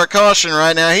crossed for a caution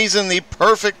right now. He's in the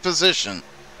perfect position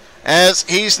as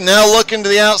he's now looking to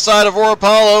the outside of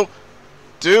Orapollo.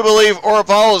 Do believe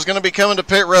Orapollo is going to be coming to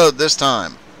pit road this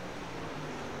time.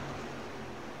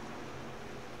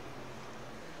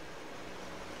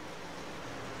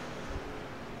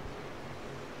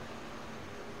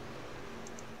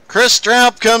 Chris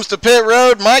Straub comes to pit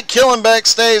road. Mike Killenbeck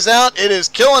stays out. It is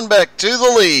Killenbeck to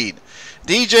the lead.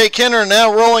 DJ Kenner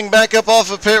now rolling back up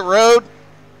off of pit road.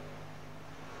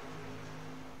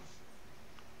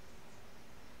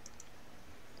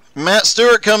 Matt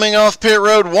Stewart coming off pit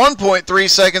road, 1.3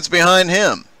 seconds behind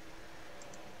him.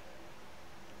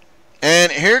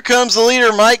 And here comes the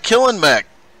leader, Mike Killenbeck.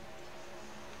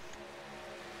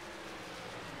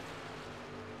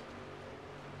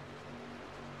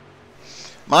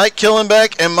 Mike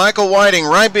Killenbeck and Michael Whiting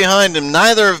right behind him.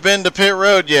 Neither have been to pit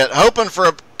road yet. Hoping for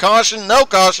a caution, no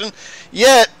caution.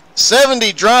 Yet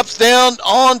 70 drops down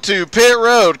onto pit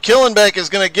road. Killenbeck is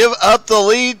going to give up the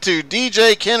lead to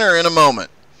DJ Kenner in a moment.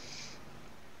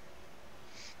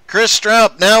 Chris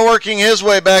Straub now working his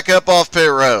way back up off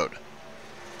pit road.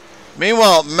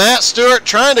 Meanwhile, Matt Stewart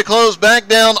trying to close back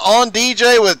down on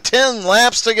DJ with 10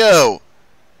 laps to go.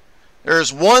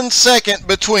 There's 1 second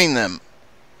between them.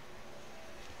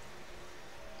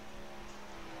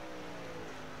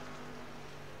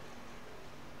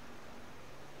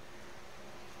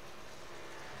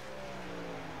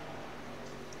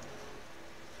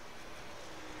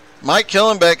 Mike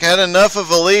Killenbeck had enough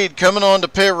of a lead coming on to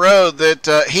pit road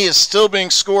that he is still being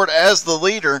scored as the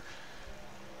leader.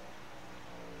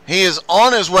 He is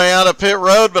on his way out of pit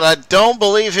road, but I don't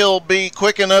believe he'll be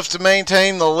quick enough to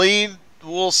maintain the lead.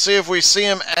 We'll see if we see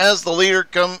him as the leader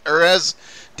as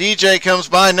DJ comes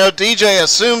by. No, DJ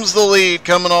assumes the lead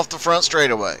coming off the front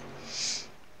straightaway.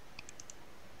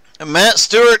 And Matt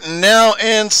Stewart now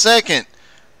in second.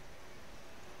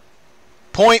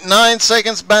 0.9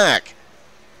 seconds back.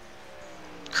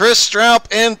 Chris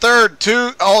Straub in third,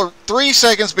 3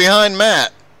 seconds behind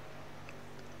Matt.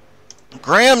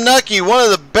 Graham Nucky, one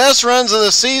of the best runs of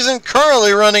the season,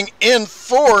 currently running in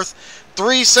fourth,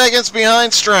 3 seconds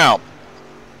behind Straub.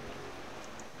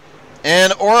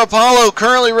 And Orapollo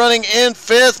currently running in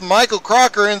fifth, Michael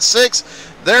Crocker in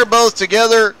sixth. They're both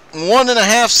together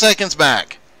 1.5 seconds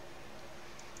back.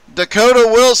 Dakota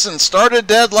Wilson started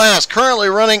dead last, currently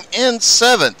running in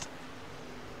 7th.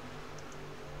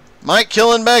 Mike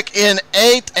Killenbeck in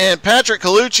 8th and Patrick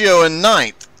Coluccio in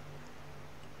 9th.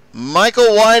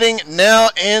 Michael Whiting now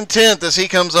in 10th as he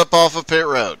comes up off of pit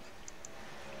road.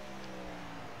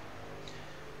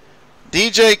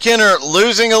 DJ Kenner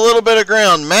losing a little bit of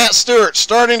ground. Matt Stewart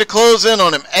starting to close in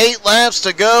on him. 8 laps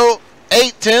to go,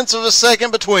 0.8 of a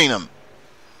second between them.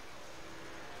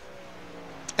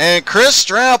 And Chris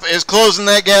Straub is closing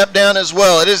that gap down as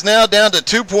well. It is now down to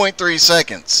 2.3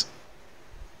 seconds.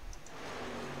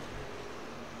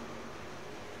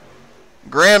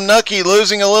 Graham Nucky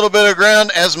losing a little bit of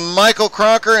ground as Michael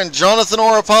Crocker and Jonathan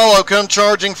Orapollo come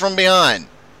charging from behind.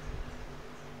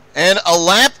 And a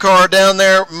lap car down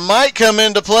there might come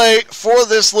into play for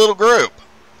this little group.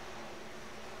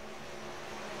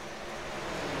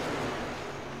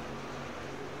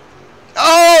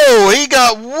 Oh, he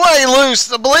got way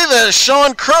loose. I believe that is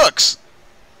Sean Crooks.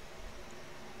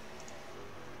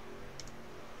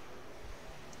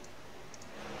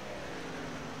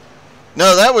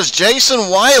 No, that was Jason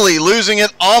Wiley losing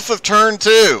it off of turn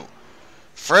 2.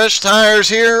 Fresh tires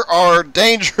here are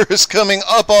dangerous coming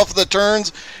up off the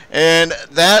turns, and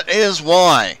that is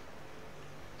why.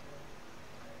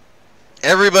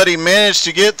 Everybody managed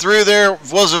to get through there.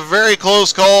 Was a very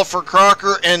close call for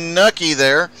Crocker and Nucky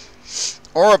there.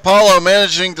 Orapollo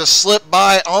managing to slip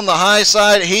by on the high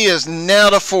side. He is now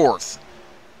to 4th.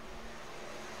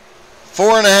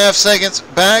 4.5 seconds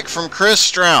back from Chris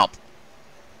Straub.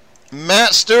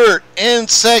 Matt Stewart in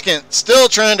 2nd, still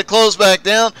trying to close back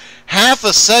down. Half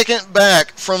a second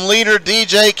back from leader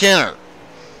DJ Kenner.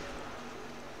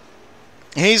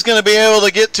 He's going to be able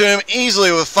to get to him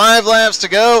easily with 5 laps to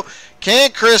go.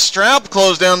 Can Chris Straub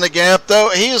close down the gap, though?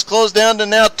 He is closed down to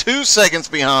now 2 seconds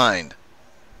behind.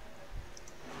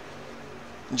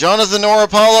 Jonathan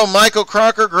Orapollo, Michael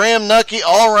Crocker, Graham Nucky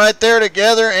all right there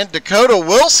together, and Dakota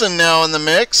Wilson now in the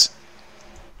mix.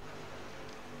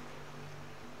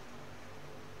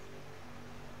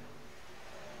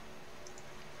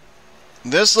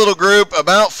 This little group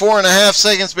about 4.5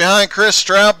 seconds behind Chris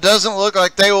Straub. Doesn't look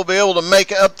like they will be able to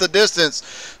make up the distance.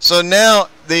 So now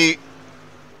the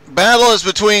battle is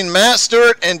between Matt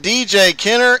Stewart and DJ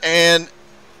Kenner, and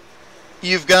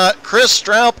you've got Chris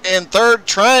Straub in 3rd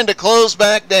trying to close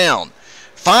back down.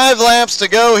 5 laps to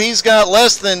go. He's got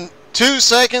less than 2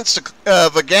 seconds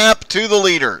of a gap to the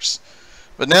leaders.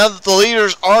 But now that the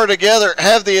leaders are together,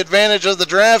 have the advantage of the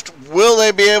draft, will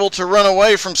they be able to run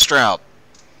away from Straub?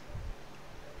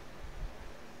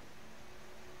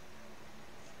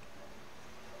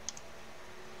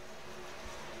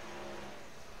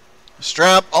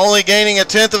 Straub only gaining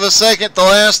 1/10 of a second the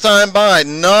last time by.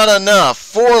 Not enough.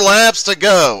 4 laps to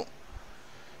go.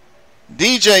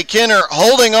 DJ Kenner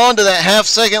holding on to that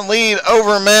half-second lead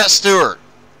over Matt Stewart.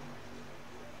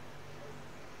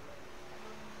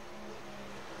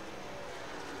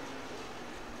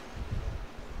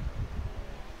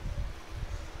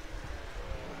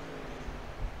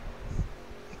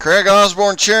 Craig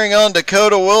Osborne cheering on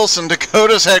Dakota Wilson.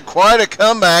 Dakota's had quite a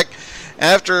comeback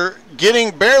after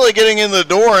barely getting in the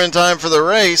door in time for the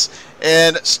race,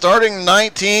 and starting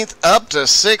 19th up to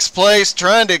 6th place,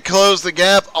 trying to close the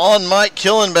gap on Mike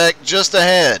Killenbeck just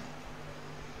ahead.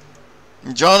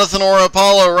 Jonathan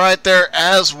Orapollo right there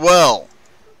as well.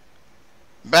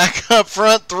 Back up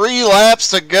front, 3 laps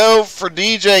to go for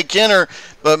DJ Kenner,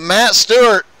 but Matt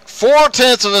Stewart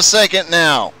 0.4 of a second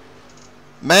now.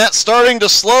 Matt starting to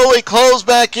slowly close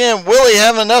back in. Will he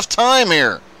have enough time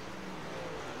here?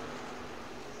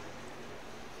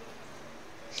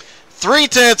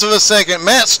 0.3 of a second.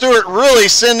 Matt Stewart really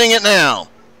sending it now.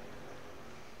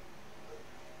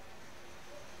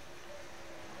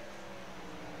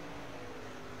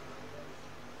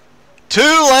 Two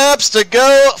laps to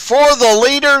go for the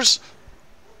leaders.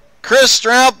 Chris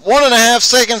Straub 1.5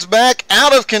 seconds back,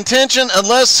 out of contention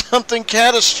unless something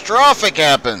catastrophic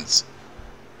happens.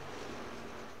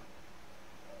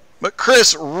 But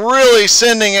Chris really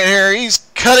sending it here. He's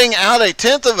cutting out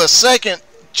 1/10 of a second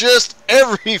just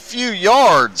every few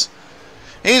yards.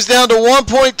 He's down to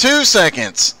 1.2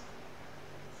 seconds.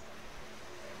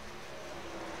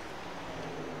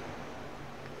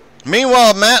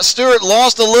 Meanwhile, Matt Stewart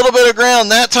lost a little bit of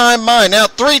ground that time by. Now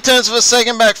 0.3 of a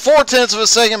second back, 0.4 of a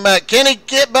second back. Can he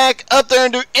get back up there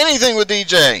and do anything with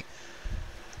DJ?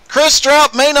 Chris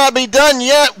Straub may not be done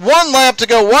yet. 1 lap to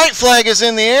go. White flag is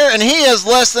in the air, and he has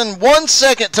less than 1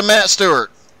 second to Matt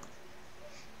Stewart.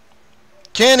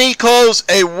 Can he close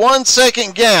a 1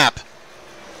 second gap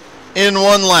in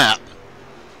 1 lap?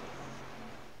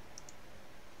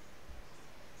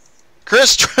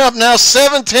 Chris Trump now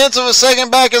 0.7 of a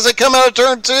second back as they come out of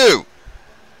turn 2.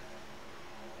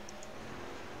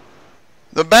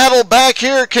 The battle back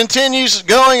here continues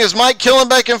going as Mike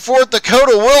Killenbeck in 4th.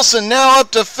 Dakota Wilson now up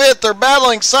to 5th. They're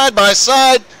battling side by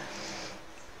side.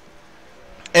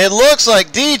 It looks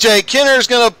like DJ Kenner is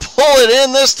going to pull it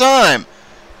in this time.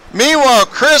 Meanwhile,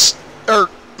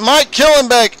 Mike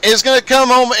Killenbeck is going to come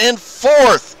home in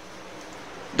 4th.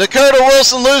 Dakota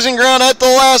Wilson losing ground at the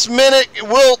last minute.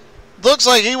 Looks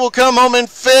like he will come home in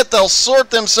 5th. They'll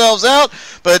sort themselves out.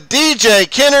 But DJ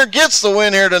Kenner gets the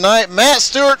win here tonight. Matt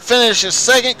Stewart finishes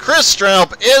 2nd. Chris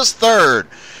Straub is 3rd.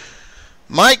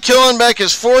 Mike Killenbeck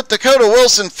is 4th. Dakota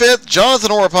Wilson 5th. Jonathan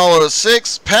Orapollo is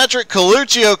 6th. Patrick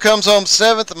Coluccio comes home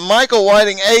 7th. Michael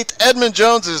Whiting 8th. Edmund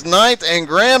Jones is 9th. And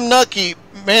Graham Nucky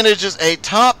manages a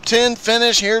top 10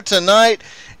 finish here tonight.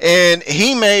 And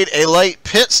he made a late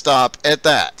pit stop at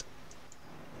that.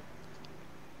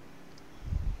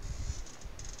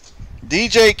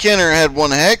 DJ Kenner had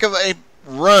one heck of a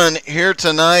run here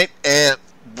tonight and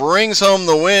brings home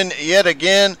the win yet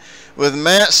again with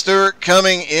Matt Stewart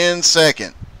coming in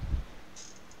 2nd.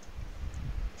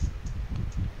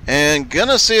 And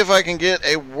gonna see if I can get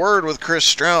a word with Chris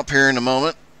Straub here in a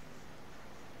moment.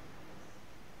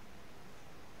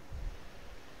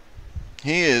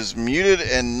 He is muted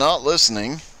and not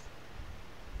listening.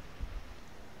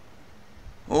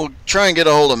 We'll try and get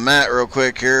a hold of Matt real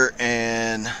quick here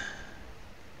and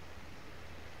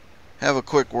have a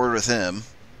quick word with him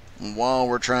while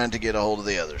we're trying to get a hold of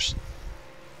the others.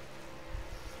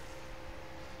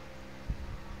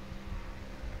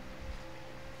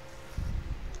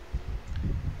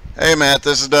 Hey Matt,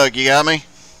 this is Doug. You got me?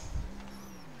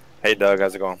 Hey Doug,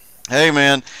 how's it going? Hey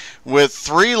man, with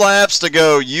 3 laps to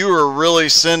go, you were really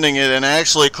sending it and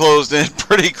actually closed in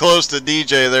pretty close to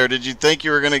DJ there. Did you think you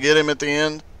were going to get him at the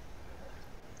end?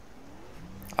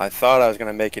 I thought I was going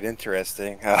to make it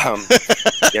interesting.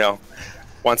 You know,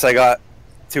 once I got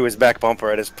to his back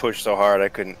bumper, I just pushed so hard I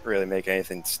couldn't really make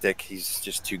anything stick. He's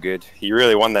just too good. He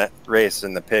really won that race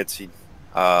in the pits. He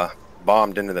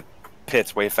bombed into the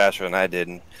pits way faster than I did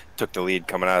and took the lead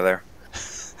coming out of there.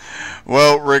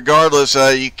 Well, regardless,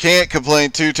 you can't complain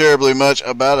too terribly much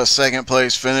about a 2nd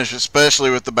place finish,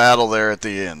 especially with the battle there at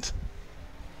the end.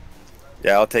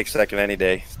 Yeah, I'll take 2nd any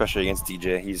day, especially against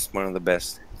DJ. He's one of the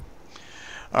best.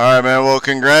 All right, man. Well,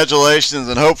 congratulations,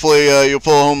 and hopefully you'll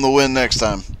pull home the win next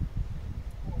time.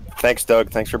 Thanks, Doug.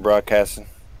 Thanks for broadcasting.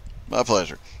 My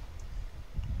pleasure.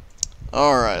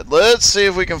 All right, let's see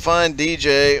if we can find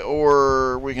DJ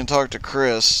or we can talk to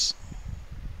Chris.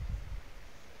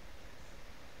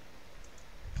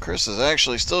 Chris is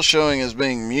actually still showing as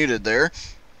being muted there.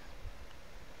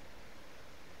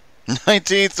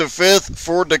 19th to 5th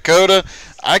for Dakota.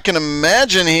 I can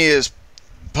imagine he is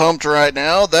pumped right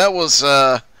now. That was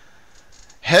a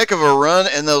heck of a run,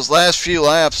 and those last few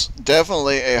laps,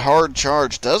 definitely a hard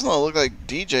charge. Doesn't it look like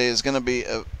DJ is going to be...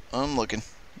 I'm looking.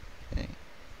 Okay.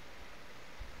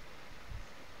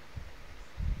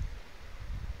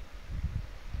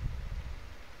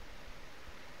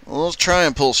 Well, let's try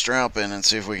and pull Straub in and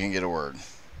see if we can get a word.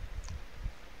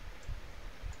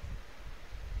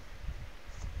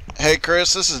 Hey,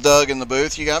 Chris, this is Doug in the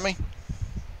booth. You got me?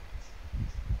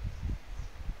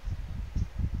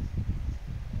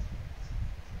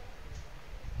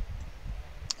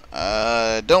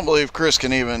 I don't believe Chris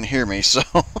can even hear me, so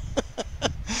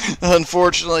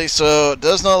unfortunately, so it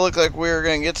does not look like we're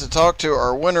going to get to talk to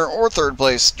our winner or 3rd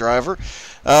place driver.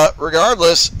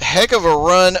 Regardless, heck of a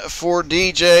run for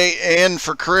DJ and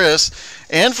for Chris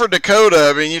and for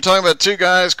Dakota. I mean, you're talking about 2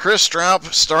 guys. Chris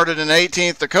Straub started in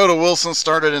 18th. Dakota Wilson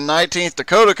started in 19th.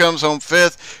 Dakota comes home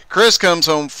 5th. Chris comes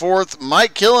home 4th.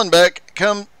 Mike Killenbeck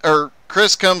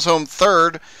Chris comes home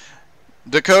 3rd.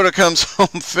 Dakota comes home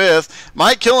 5th.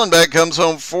 Mike Killenbeck comes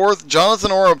home 4th. Jonathan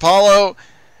Orapollo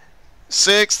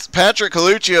 6th. Patrick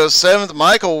Coluccio 7th.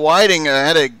 Michael Whiting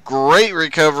had a great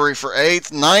recovery for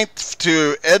 8th. 9th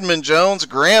to Edmund Jones.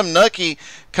 Graham Nucky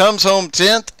comes home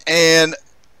 10th. And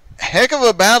heck of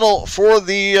a battle for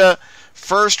the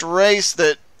first race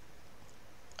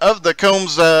of the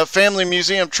Combs Family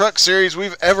Museum Truck Series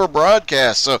we've ever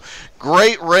broadcast. So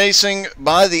great racing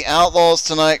by the Outlaws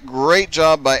tonight. Great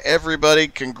job by everybody.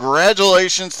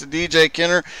 Congratulations to DJ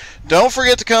Kenner. Don't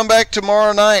forget to come back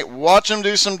tomorrow night. Watch him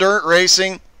do some dirt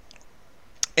racing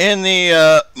in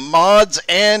the mods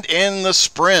and in the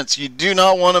sprints. You do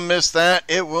not want to miss that.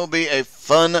 It will be a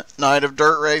fun night of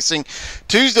dirt racing.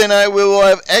 Tuesday night we will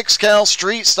have XCal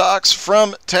Street Stocks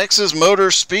from Texas Motor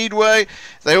Speedway.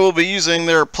 They will be using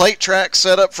their plate track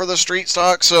setup for the street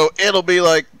stock, so it'll be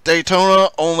like Daytona,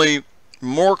 only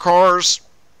more cars.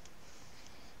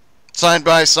 side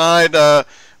by side.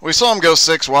 We saw them go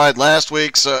 6 wide last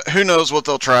week, so who knows what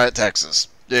they'll try at Texas.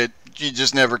 You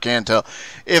just never can tell.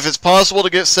 If it's possible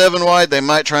to get 7 wide, they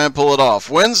might try and pull it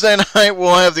off. Wednesday night,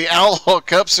 we'll have the Outlaw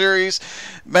Cup Series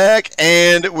back,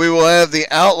 and we will have the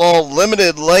Outlaw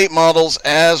Limited late models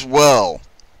as well.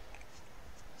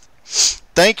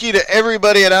 Thank you to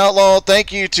everybody at Outlaw.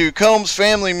 Thank you to Combs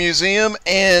Family Museum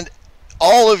and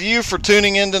all of you for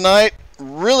tuning in tonight.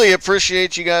 Really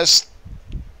appreciate you guys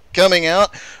coming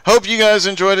out. Hope you guys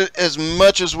enjoyed it as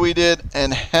much as we did,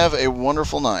 and have a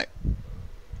wonderful night.